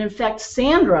orange, and in fact,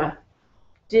 Sandra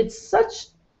did such...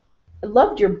 I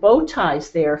loved your bow ties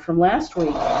there from last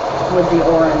week with the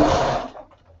orange.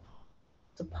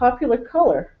 It's a popular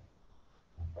color.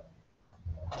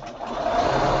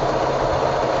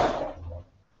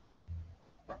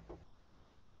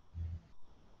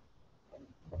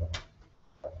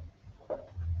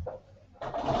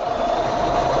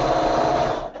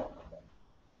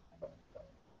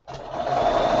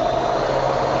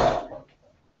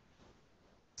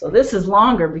 So this is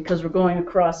longer because we're going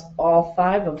across all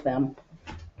 5 of them.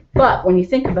 But when you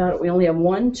think about it, we only have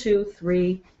 1, 2,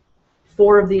 3,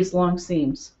 4 of these long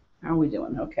seams. How are we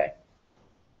doing? Okay.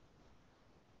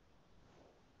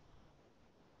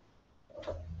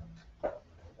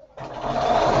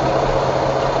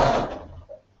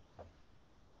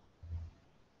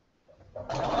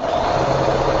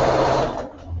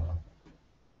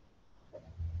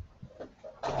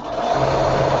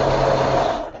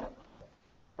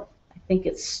 I think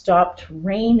it stopped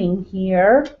raining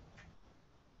here.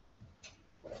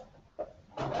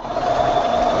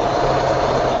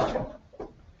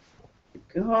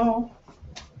 Go.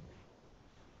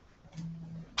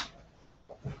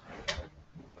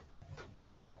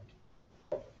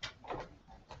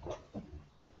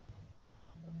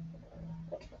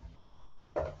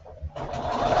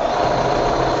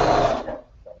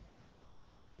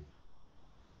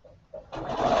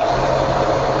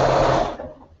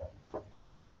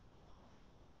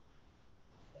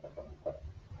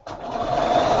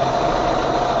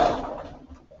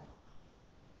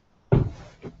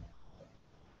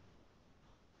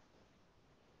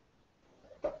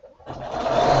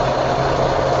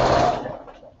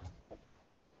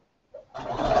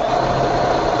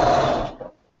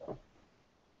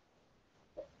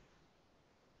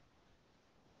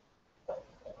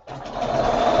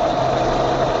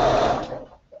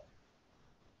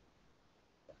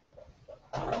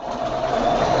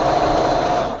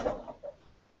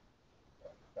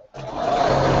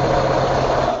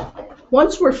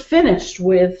 Once we're finished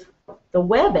with the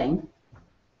webbing,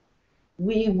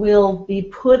 we will be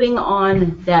putting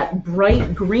on that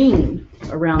bright green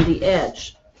around the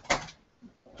edge. I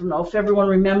don't know if everyone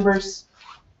remembers,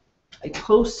 I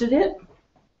posted it.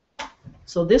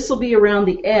 So this will be around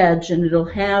the edge and it'll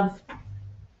have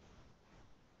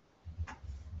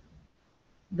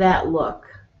that look.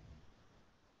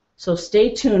 So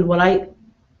stay tuned.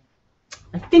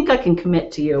 I think I can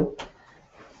commit to you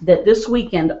that this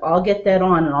weekend I'll get that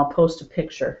on and I'll post a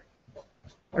picture.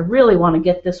 I really want to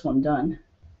get this one done.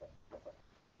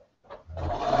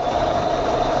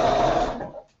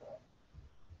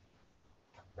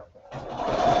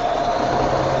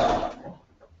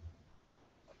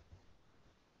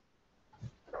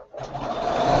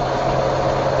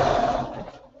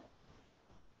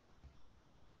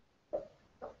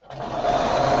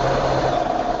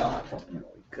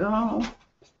 Go.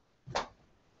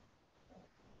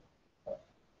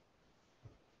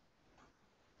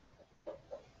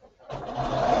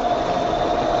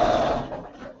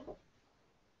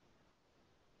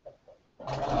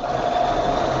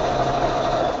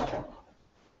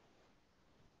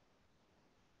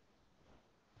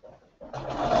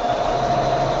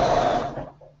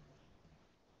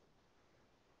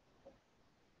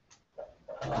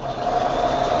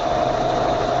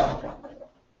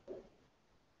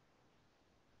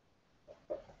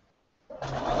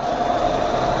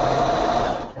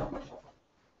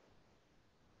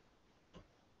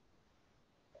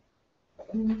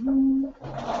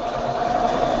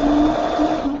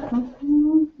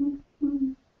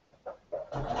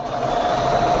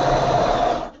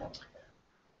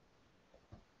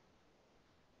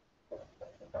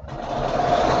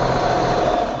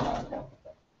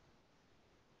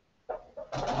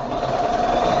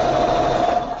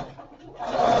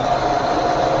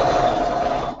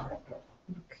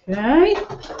 Okay,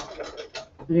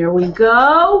 there we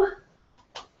go.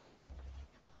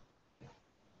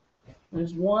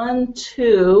 There's 1,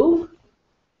 2.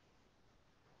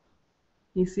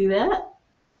 You see that?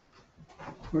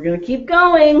 We're going to keep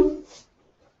going.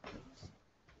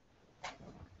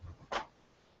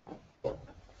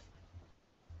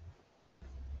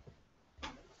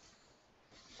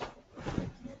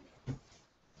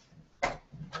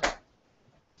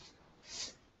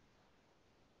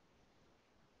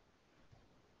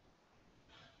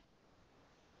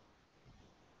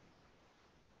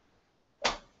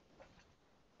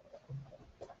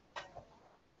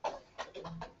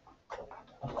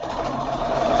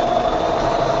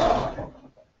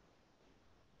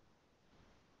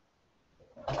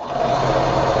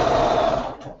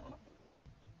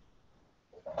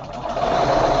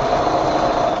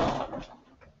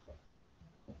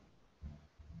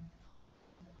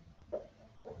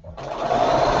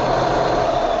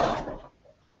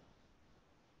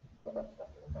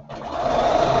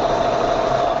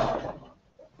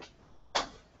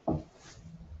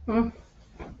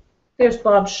 There's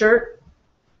Bob's shirt.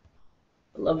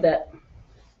 I love that.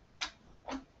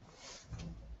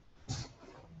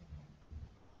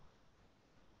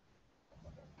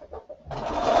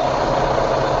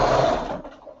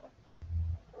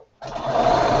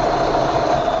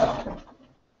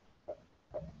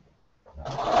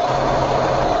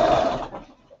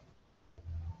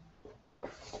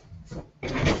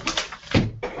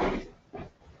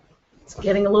 It's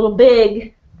getting a little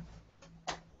big.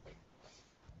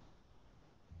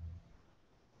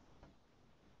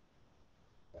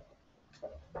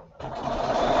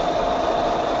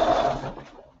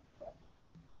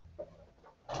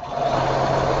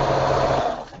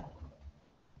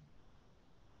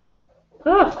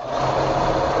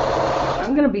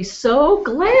 I'm going to be so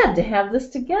glad to have this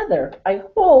together. I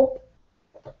hope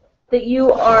that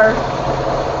you are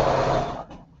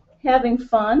having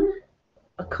fun,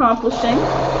 accomplishing.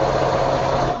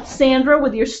 Sandra,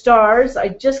 with your stars, I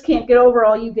just can't get over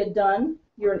all you get done.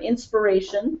 You're an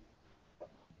inspiration.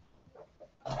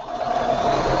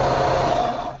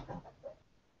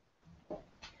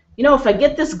 You know, if I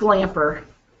get this glamper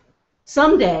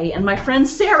someday, and my friend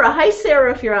Sarah, hi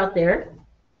Sarah if you're out there,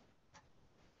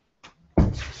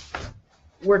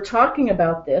 we're talking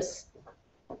about this,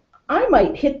 I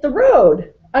might hit the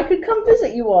road. I could come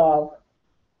visit you all.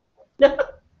 That'd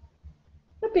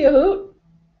be a hoot.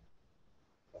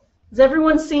 Has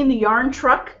everyone seen the yarn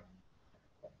truck?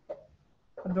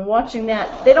 I've been watching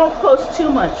that. They don't post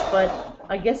too much, but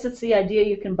I guess it's the idea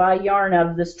you can buy yarn out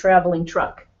of this traveling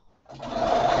truck.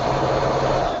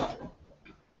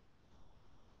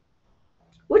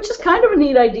 Which is kind of a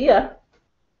neat idea.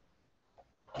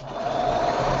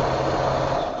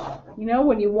 You know,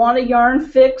 when you want a yarn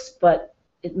fix, but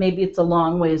maybe it's a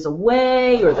long ways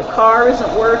away, or the car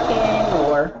isn't working,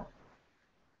 or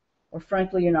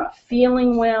frankly you're not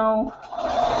feeling well.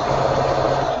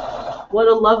 What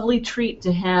a lovely treat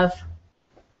to have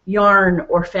yarn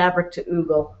or fabric to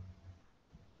oogle.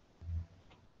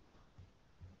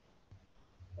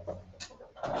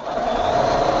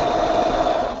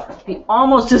 Be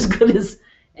almost as good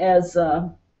as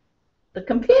the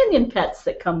companion pets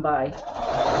that come by.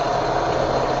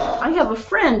 I have a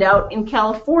friend out in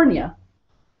California,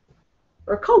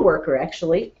 or a coworker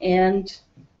actually, and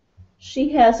she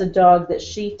has a dog that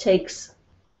she takes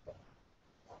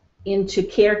into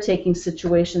caretaking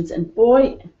situations, and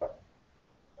boy,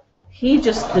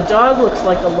 the dog looks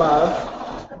like a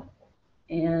love,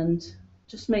 and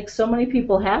just makes so many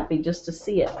people happy just to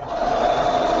see it.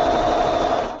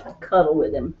 Cuddle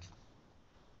with him.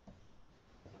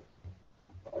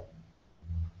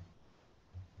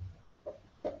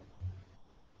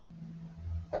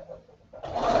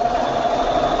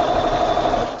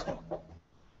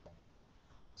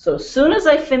 So as soon as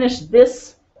I finish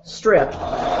this strip,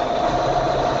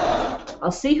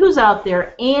 I'll see who's out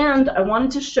there, and I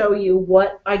wanted to show you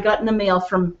what I got in the mail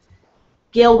from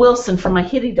Gail Wilson for my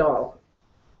Hitty doll.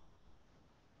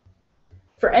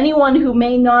 For anyone who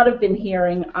may not have been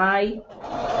hearing,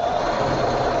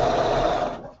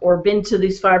 or been to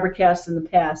these FiberCasts in the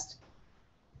past,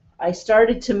 I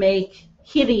started to make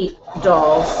Hitty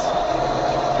dolls.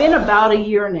 It's been about a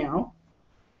year now,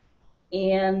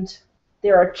 and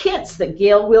there are kits that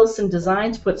Gail Wilson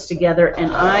Designs puts together,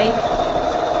 and I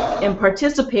am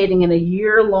participating in a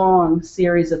year-long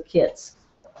series of kits.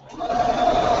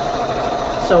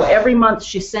 So every month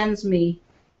she sends me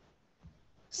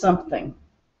something.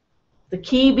 The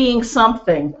key being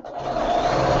something.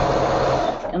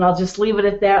 And I'll just leave it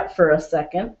at that for a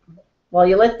second. While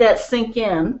you let that sink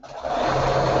in.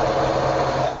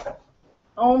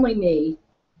 Only me.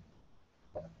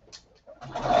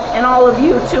 And all of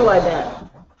you too, I bet.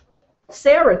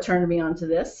 Sarah turned me onto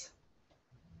this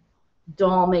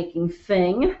doll making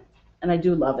thing, and I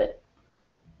do love it.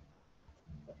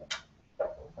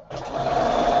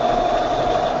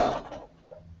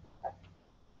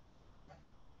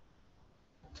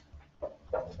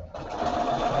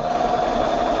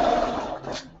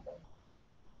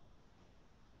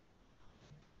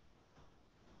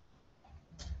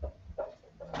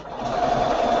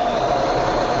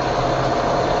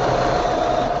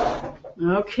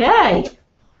 Okay,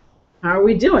 how are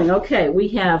we doing? Okay, we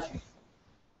have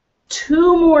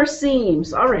 2 more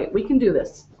seams. All right, we can do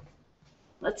this.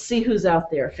 Let's see who's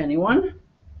out there, if anyone.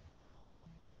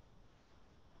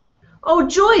 Oh,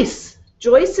 Joyce.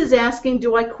 Joyce is asking,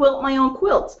 do I quilt my own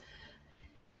quilts?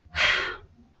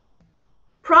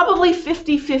 Probably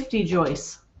 50-50,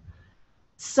 Joyce.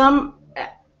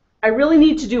 I really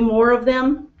need to do more of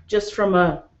them, just from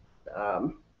a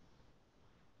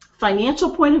financial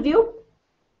point of view.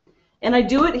 And I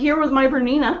do it here with my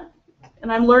Bernina,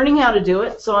 and I'm learning how to do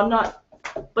it, so I'm not,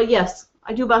 but yes,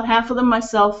 I do about half of them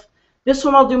myself. This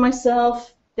one I'll do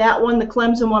myself. That one, the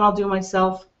Clemson one, I'll do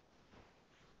myself.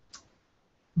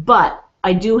 But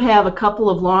I do have a couple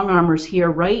of long armors here,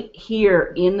 right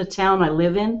here in the town I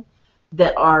live in,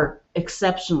 that are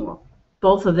exceptional.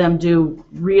 Both of them do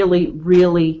really,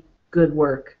 really good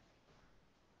work.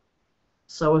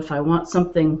 So if I want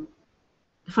something,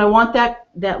 if I want that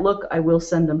look, I will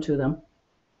send them to them.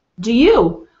 Do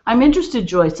you? I'm interested,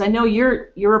 Joyce. I know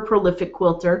you're a prolific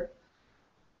quilter.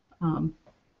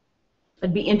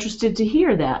 I'd be interested to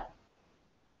hear that.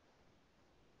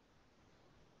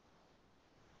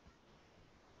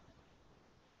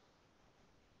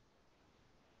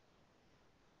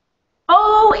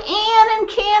 Oh, Anne in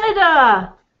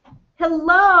Canada.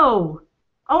 Hello.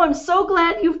 Oh, I'm so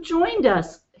glad you've joined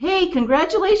us. Hey,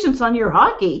 congratulations on your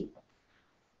hockey.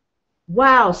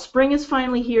 Wow, spring is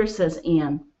finally here, says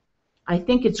Anne. I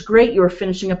think it's great you are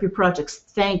finishing up your projects.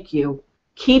 Thank you.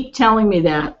 Keep telling me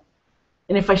that.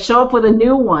 And if I show up with a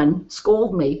new one,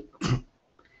 scold me.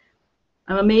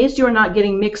 I'm amazed you are not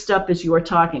getting mixed up as you are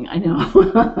talking. I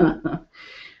know.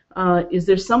 Is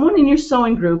there someone in your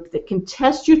sewing group that can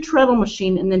test your treadle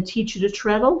machine and then teach you to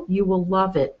treadle? You will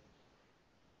love it.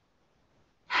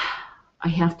 I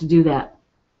have to do that.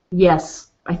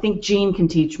 Yes, I think Jean can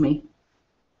teach me.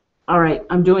 All right,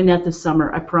 I'm doing that this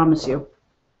summer, I promise you.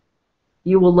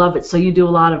 You will love it, so you do a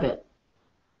lot of it.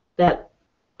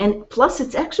 And plus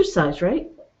it's exercise, right?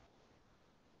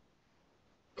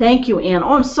 Thank you, Anne.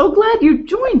 Oh, I'm so glad you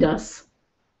joined us.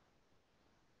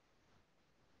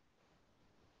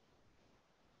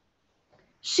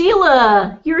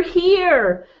 Sheila, you're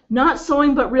here. Not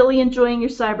sewing, but really enjoying your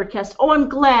FiberCast. Oh, I'm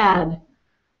glad.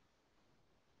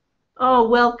 Oh,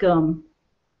 welcome.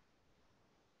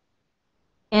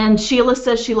 And Sheila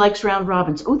says she likes round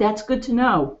robins. Oh, that's good to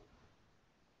know.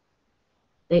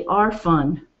 They are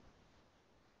fun.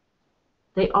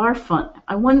 They are fun.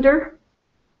 I wonder,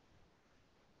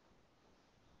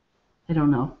 I don't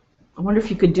know. I wonder if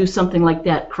you could do something like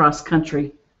that cross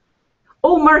country.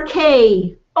 Oh,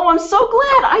 Marquet. Oh, I'm so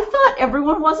glad. I thought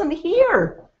everyone wasn't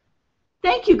here.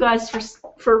 Thank you guys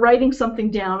for writing something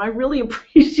down. I really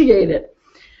appreciate it.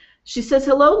 She says,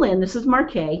 hello, Lynn. This is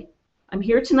Marquet. I'm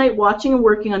here tonight watching and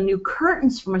working on new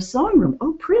curtains for my sewing room.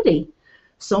 Oh, pretty.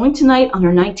 Sewing tonight on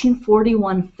her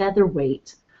 1941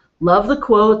 featherweight. Love the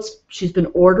quotes. She's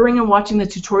been ordering and watching the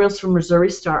tutorials from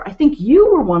Missouri Star. I think you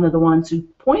were one of the ones who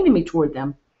pointed me toward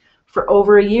them for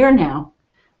over a year now.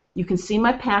 You can see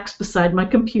my packs beside my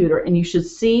computer, and you should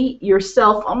see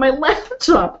yourself on my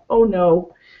laptop. Oh,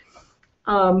 no.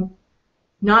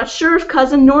 Not sure if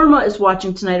cousin Norma is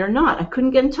watching tonight or not. I couldn't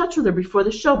get in touch with her before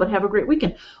the show, but have a great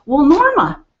weekend. Well,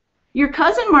 Norma, your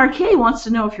cousin Marquet wants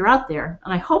to know if you're out there,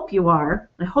 and I hope you are.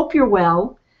 I hope you're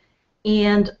well.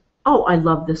 And, oh, I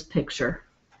love this picture.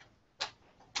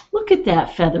 Look at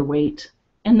that featherweight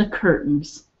and the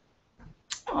curtains.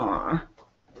 Aw.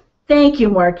 Thank you,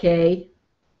 Marquet.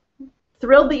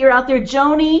 Thrilled that you're out there.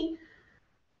 Joni.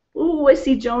 Ooh, I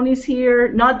see Joni's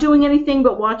here. Not doing anything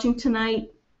but watching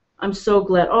tonight. I'm so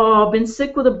glad. Oh, I've been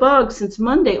sick with a bug since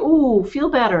Monday. Ooh, feel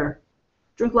better.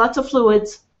 Drink lots of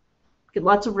fluids. Get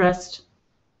lots of rest.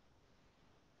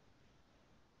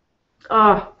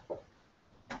 Ah.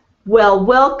 Well,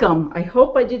 welcome. I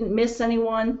hope I didn't miss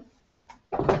anyone.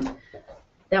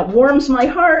 That warms my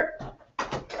heart.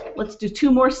 Let's do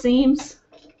 2 more seams.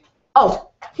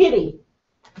 Oh, Hitty.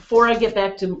 Before I get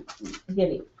back to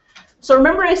Hitty. So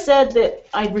remember I said that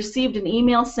I'd received an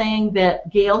email saying that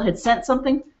Gail had sent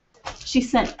something? She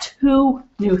sent 2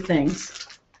 new things.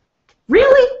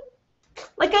 Really?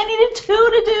 Like I needed 2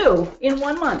 to do in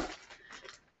 1 month.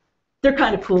 They're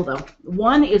kind of cool though.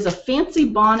 One is a fancy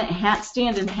bonnet, hat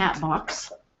stand, and hat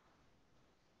box.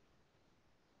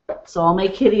 So I'll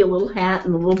make Hitty a little hat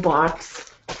and a little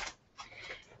box.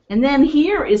 And then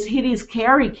here is Hitty's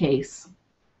carry case.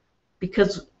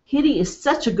 Because Hitty is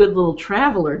such a good little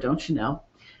traveler, don't you know?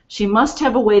 She must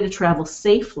have a way to travel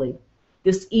safely.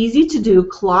 This easy-to-do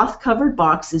cloth-covered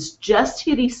box is just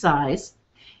Hitty size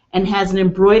and has an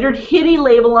embroidered Hitty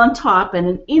label on top and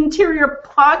an interior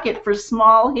pocket for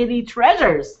small Hitty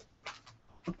treasures.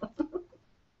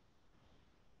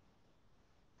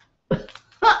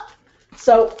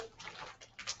 So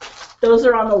those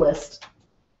are on the list.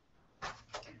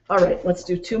 All right, let's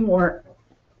do 2 more.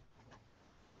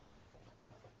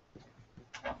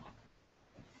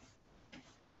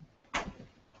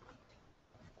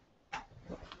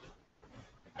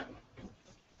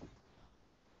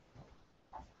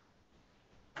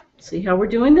 See how we're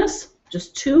doing this?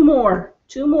 Just 2 more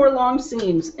long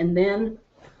seams, and then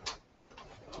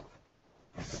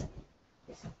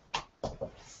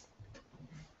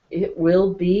it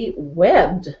will be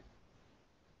webbed.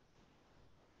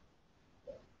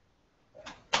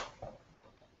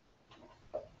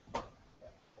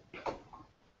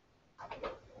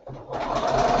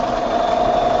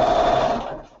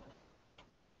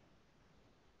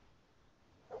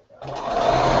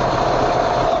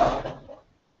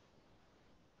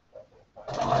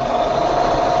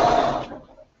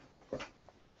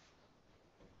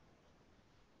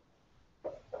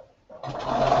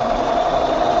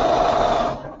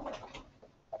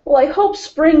 Well, I hope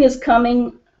spring is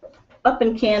coming up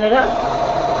in Canada.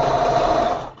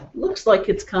 Looks like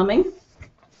it's coming.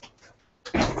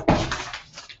 I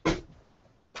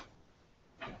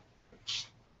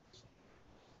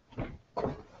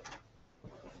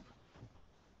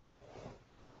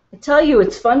tell you,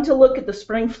 it's fun to look at the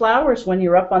spring flowers when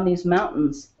you're up on these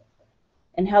mountains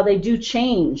and how they do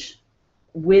change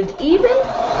with even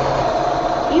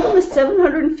the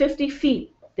 750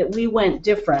 feet that we went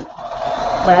different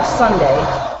last Sunday.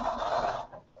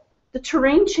 The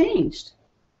terrain changed.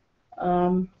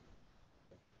 You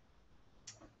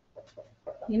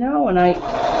know, and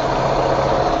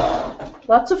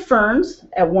lots of ferns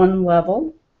at one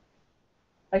level.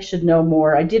 I should know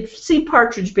more. I did see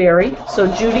partridge berry,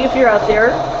 so Judy, if you're out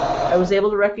there, I was able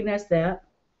to recognize that.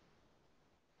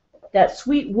 That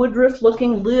sweet woodruff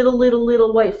looking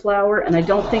little white flower, and I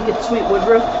don't think it's sweet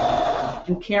woodruff.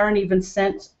 And Karen even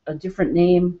sent a different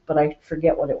name, but I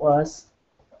forget what it was.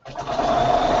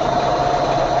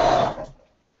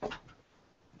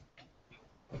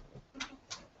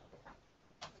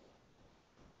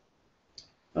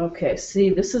 Okay, see,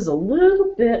 this is a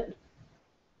little bit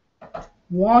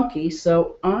wonky,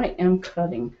 so I am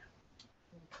cutting.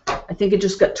 I think it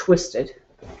just got twisted.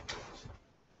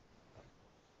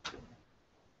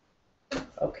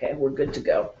 Okay, we're good to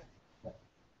go.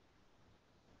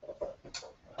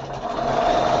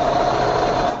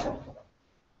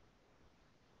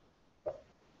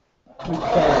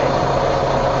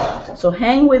 Okay, so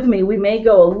hang with me. We may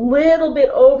go a little bit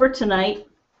over tonight,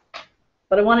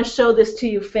 but I want to show this to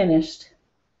you finished.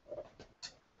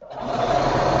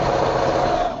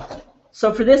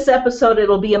 So for this episode,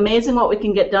 it'll be amazing what we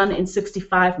can get done in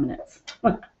 65 minutes.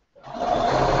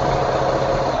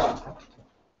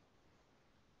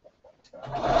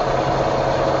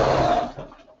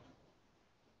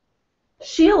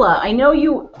 Sheila, I know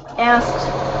you asked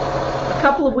a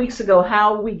couple of weeks ago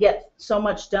how we get so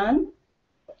much done.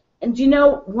 And you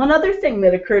know, one other thing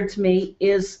that occurred to me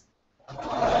is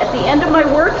at the end of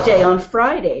my workday on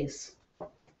Fridays,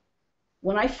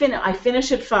 when I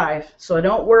finish at 5, so I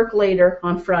don't work later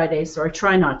on Fridays, or I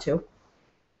try not to.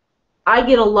 I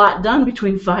get a lot done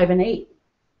between 5 and 8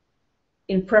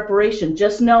 in preparation,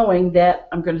 just knowing that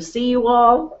I'm going to see you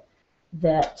all,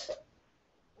 that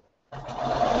we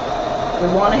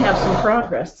want to have some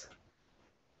progress.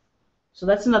 So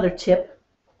that's another tip.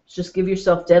 Just give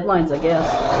yourself deadlines, I guess.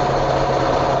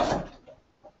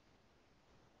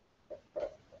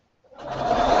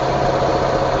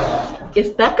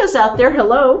 If Becca's out there,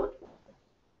 hello.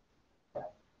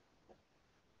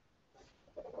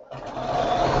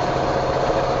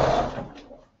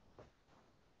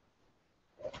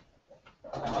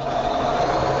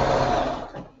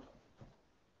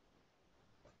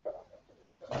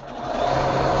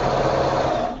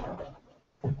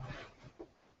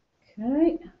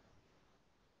 Okay.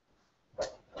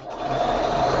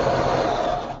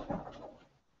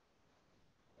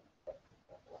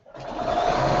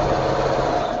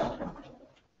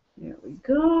 There we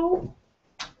go.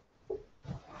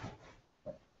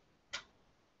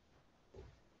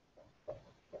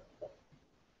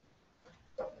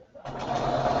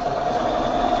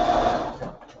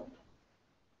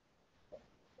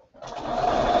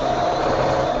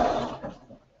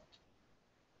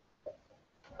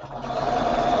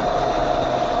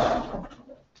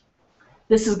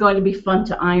 This is going to be fun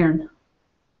to iron.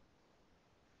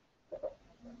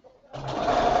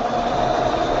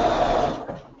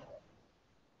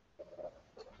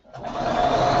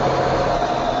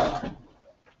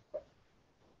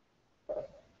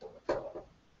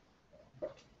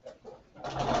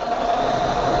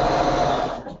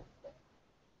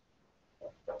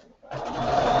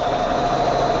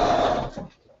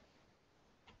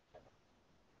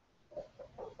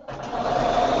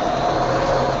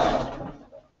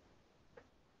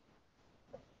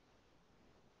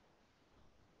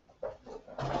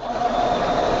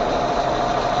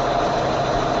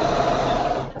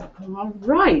 All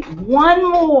right, one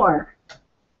more.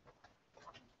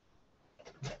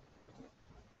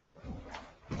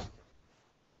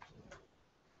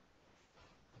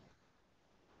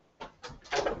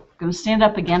 Going to stand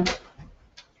up again.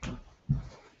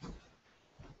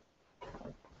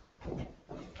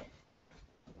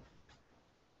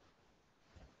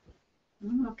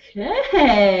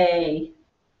 Okay.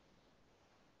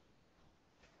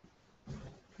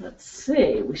 Let's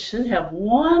see, we should have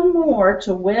one more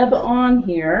to web on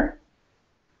here.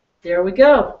 There we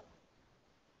go.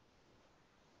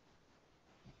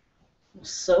 We'll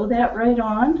sew that right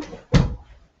on.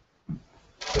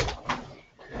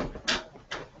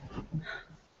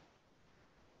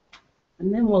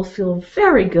 And then we'll feel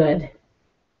very good.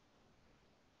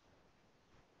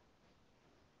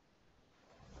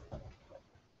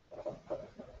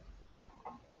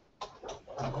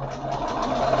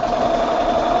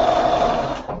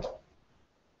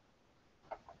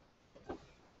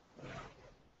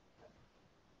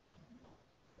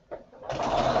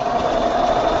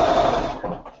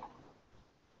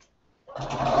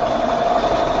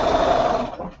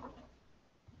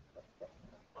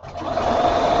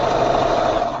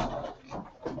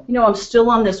 You know, I'm still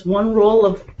on this one roll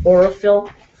of Aurifil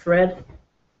thread.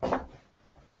 It's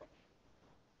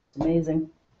amazing.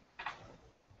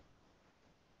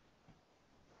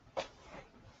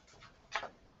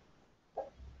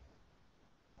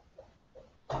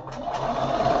 In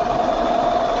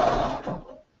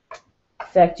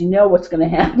fact, you know what's going to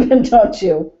happen, don't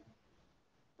you?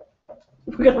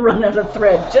 We're going to run out of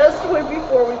thread just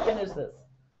before we finish this.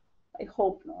 I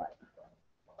hope not.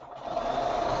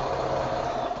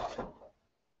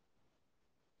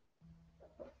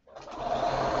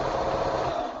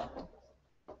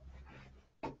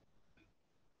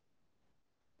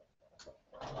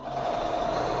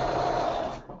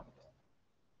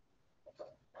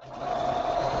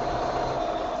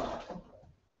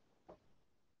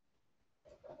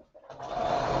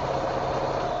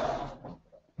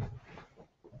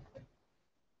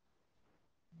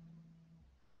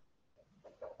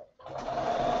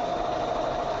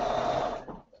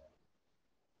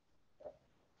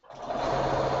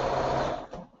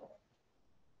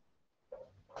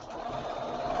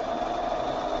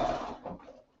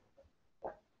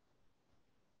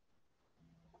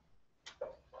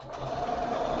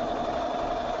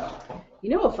 You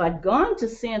know, if I'd gone to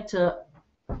Santa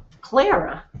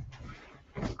Clara,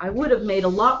 I would have made a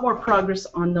lot more progress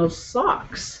on those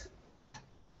socks.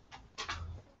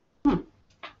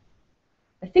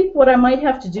 I think what I might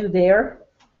have to do there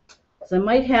is I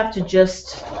might have to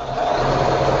just,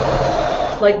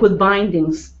 like with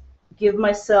bindings, give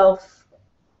myself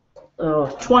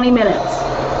 20 minutes.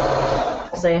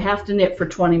 Say I have to knit for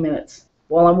 20 minutes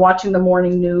while I'm watching the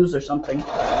morning news or something.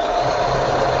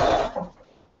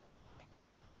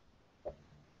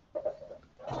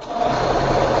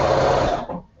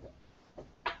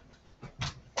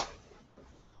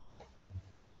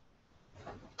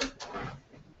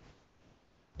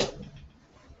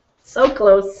 So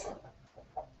close.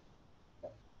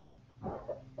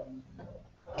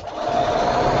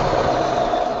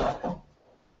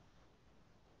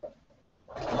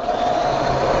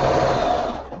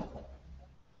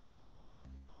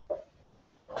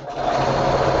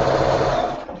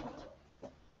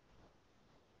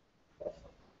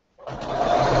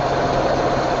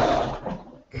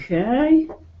 Okay.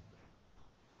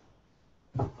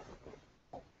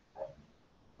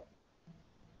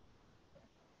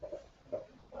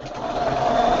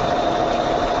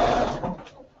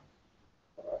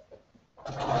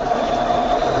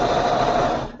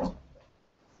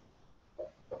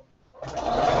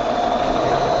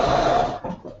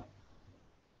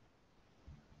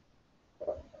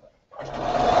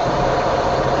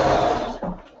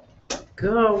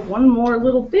 Go one more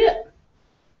little bit.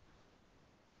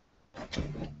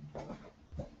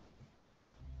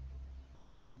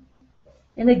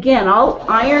 And again, I'll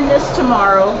iron this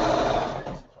tomorrow.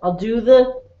 I'll do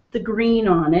the green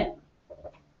on it,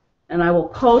 and I will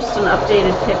post an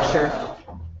updated picture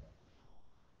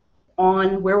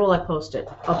on, where will I post it?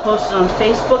 I'll post it on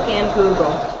Facebook and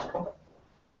Google.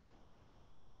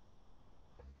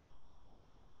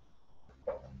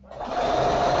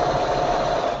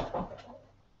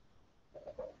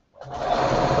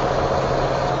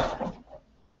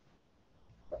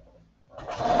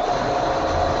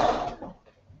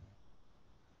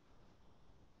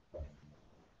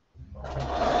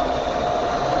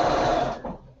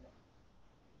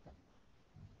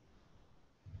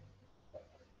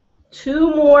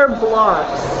 Two more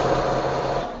blocks.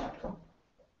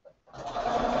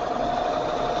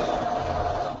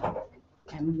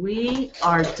 And we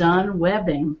are done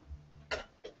webbing.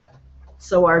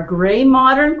 So our gray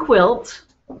modern quilt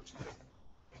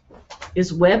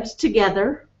is webbed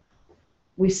together.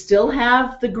 We still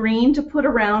have the green to put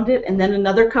around it and then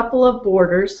another couple of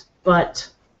borders, but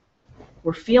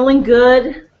we're feeling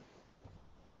good.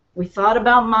 We thought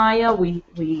about Maya.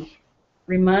 We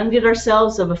reminded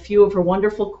ourselves of a few of her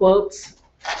wonderful quotes.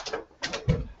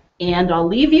 And I'll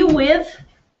leave you with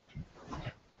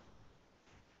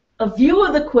a view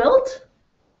of the quilt.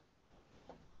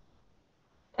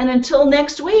 And until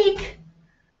next week,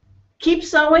 keep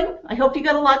sewing. I hope you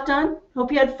got a lot done. Hope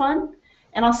you had fun.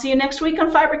 And I'll see you next week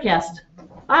on FiberCast.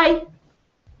 Bye.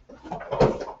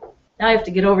 Now I have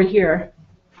to get over here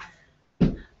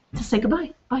to say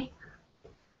goodbye. Bye.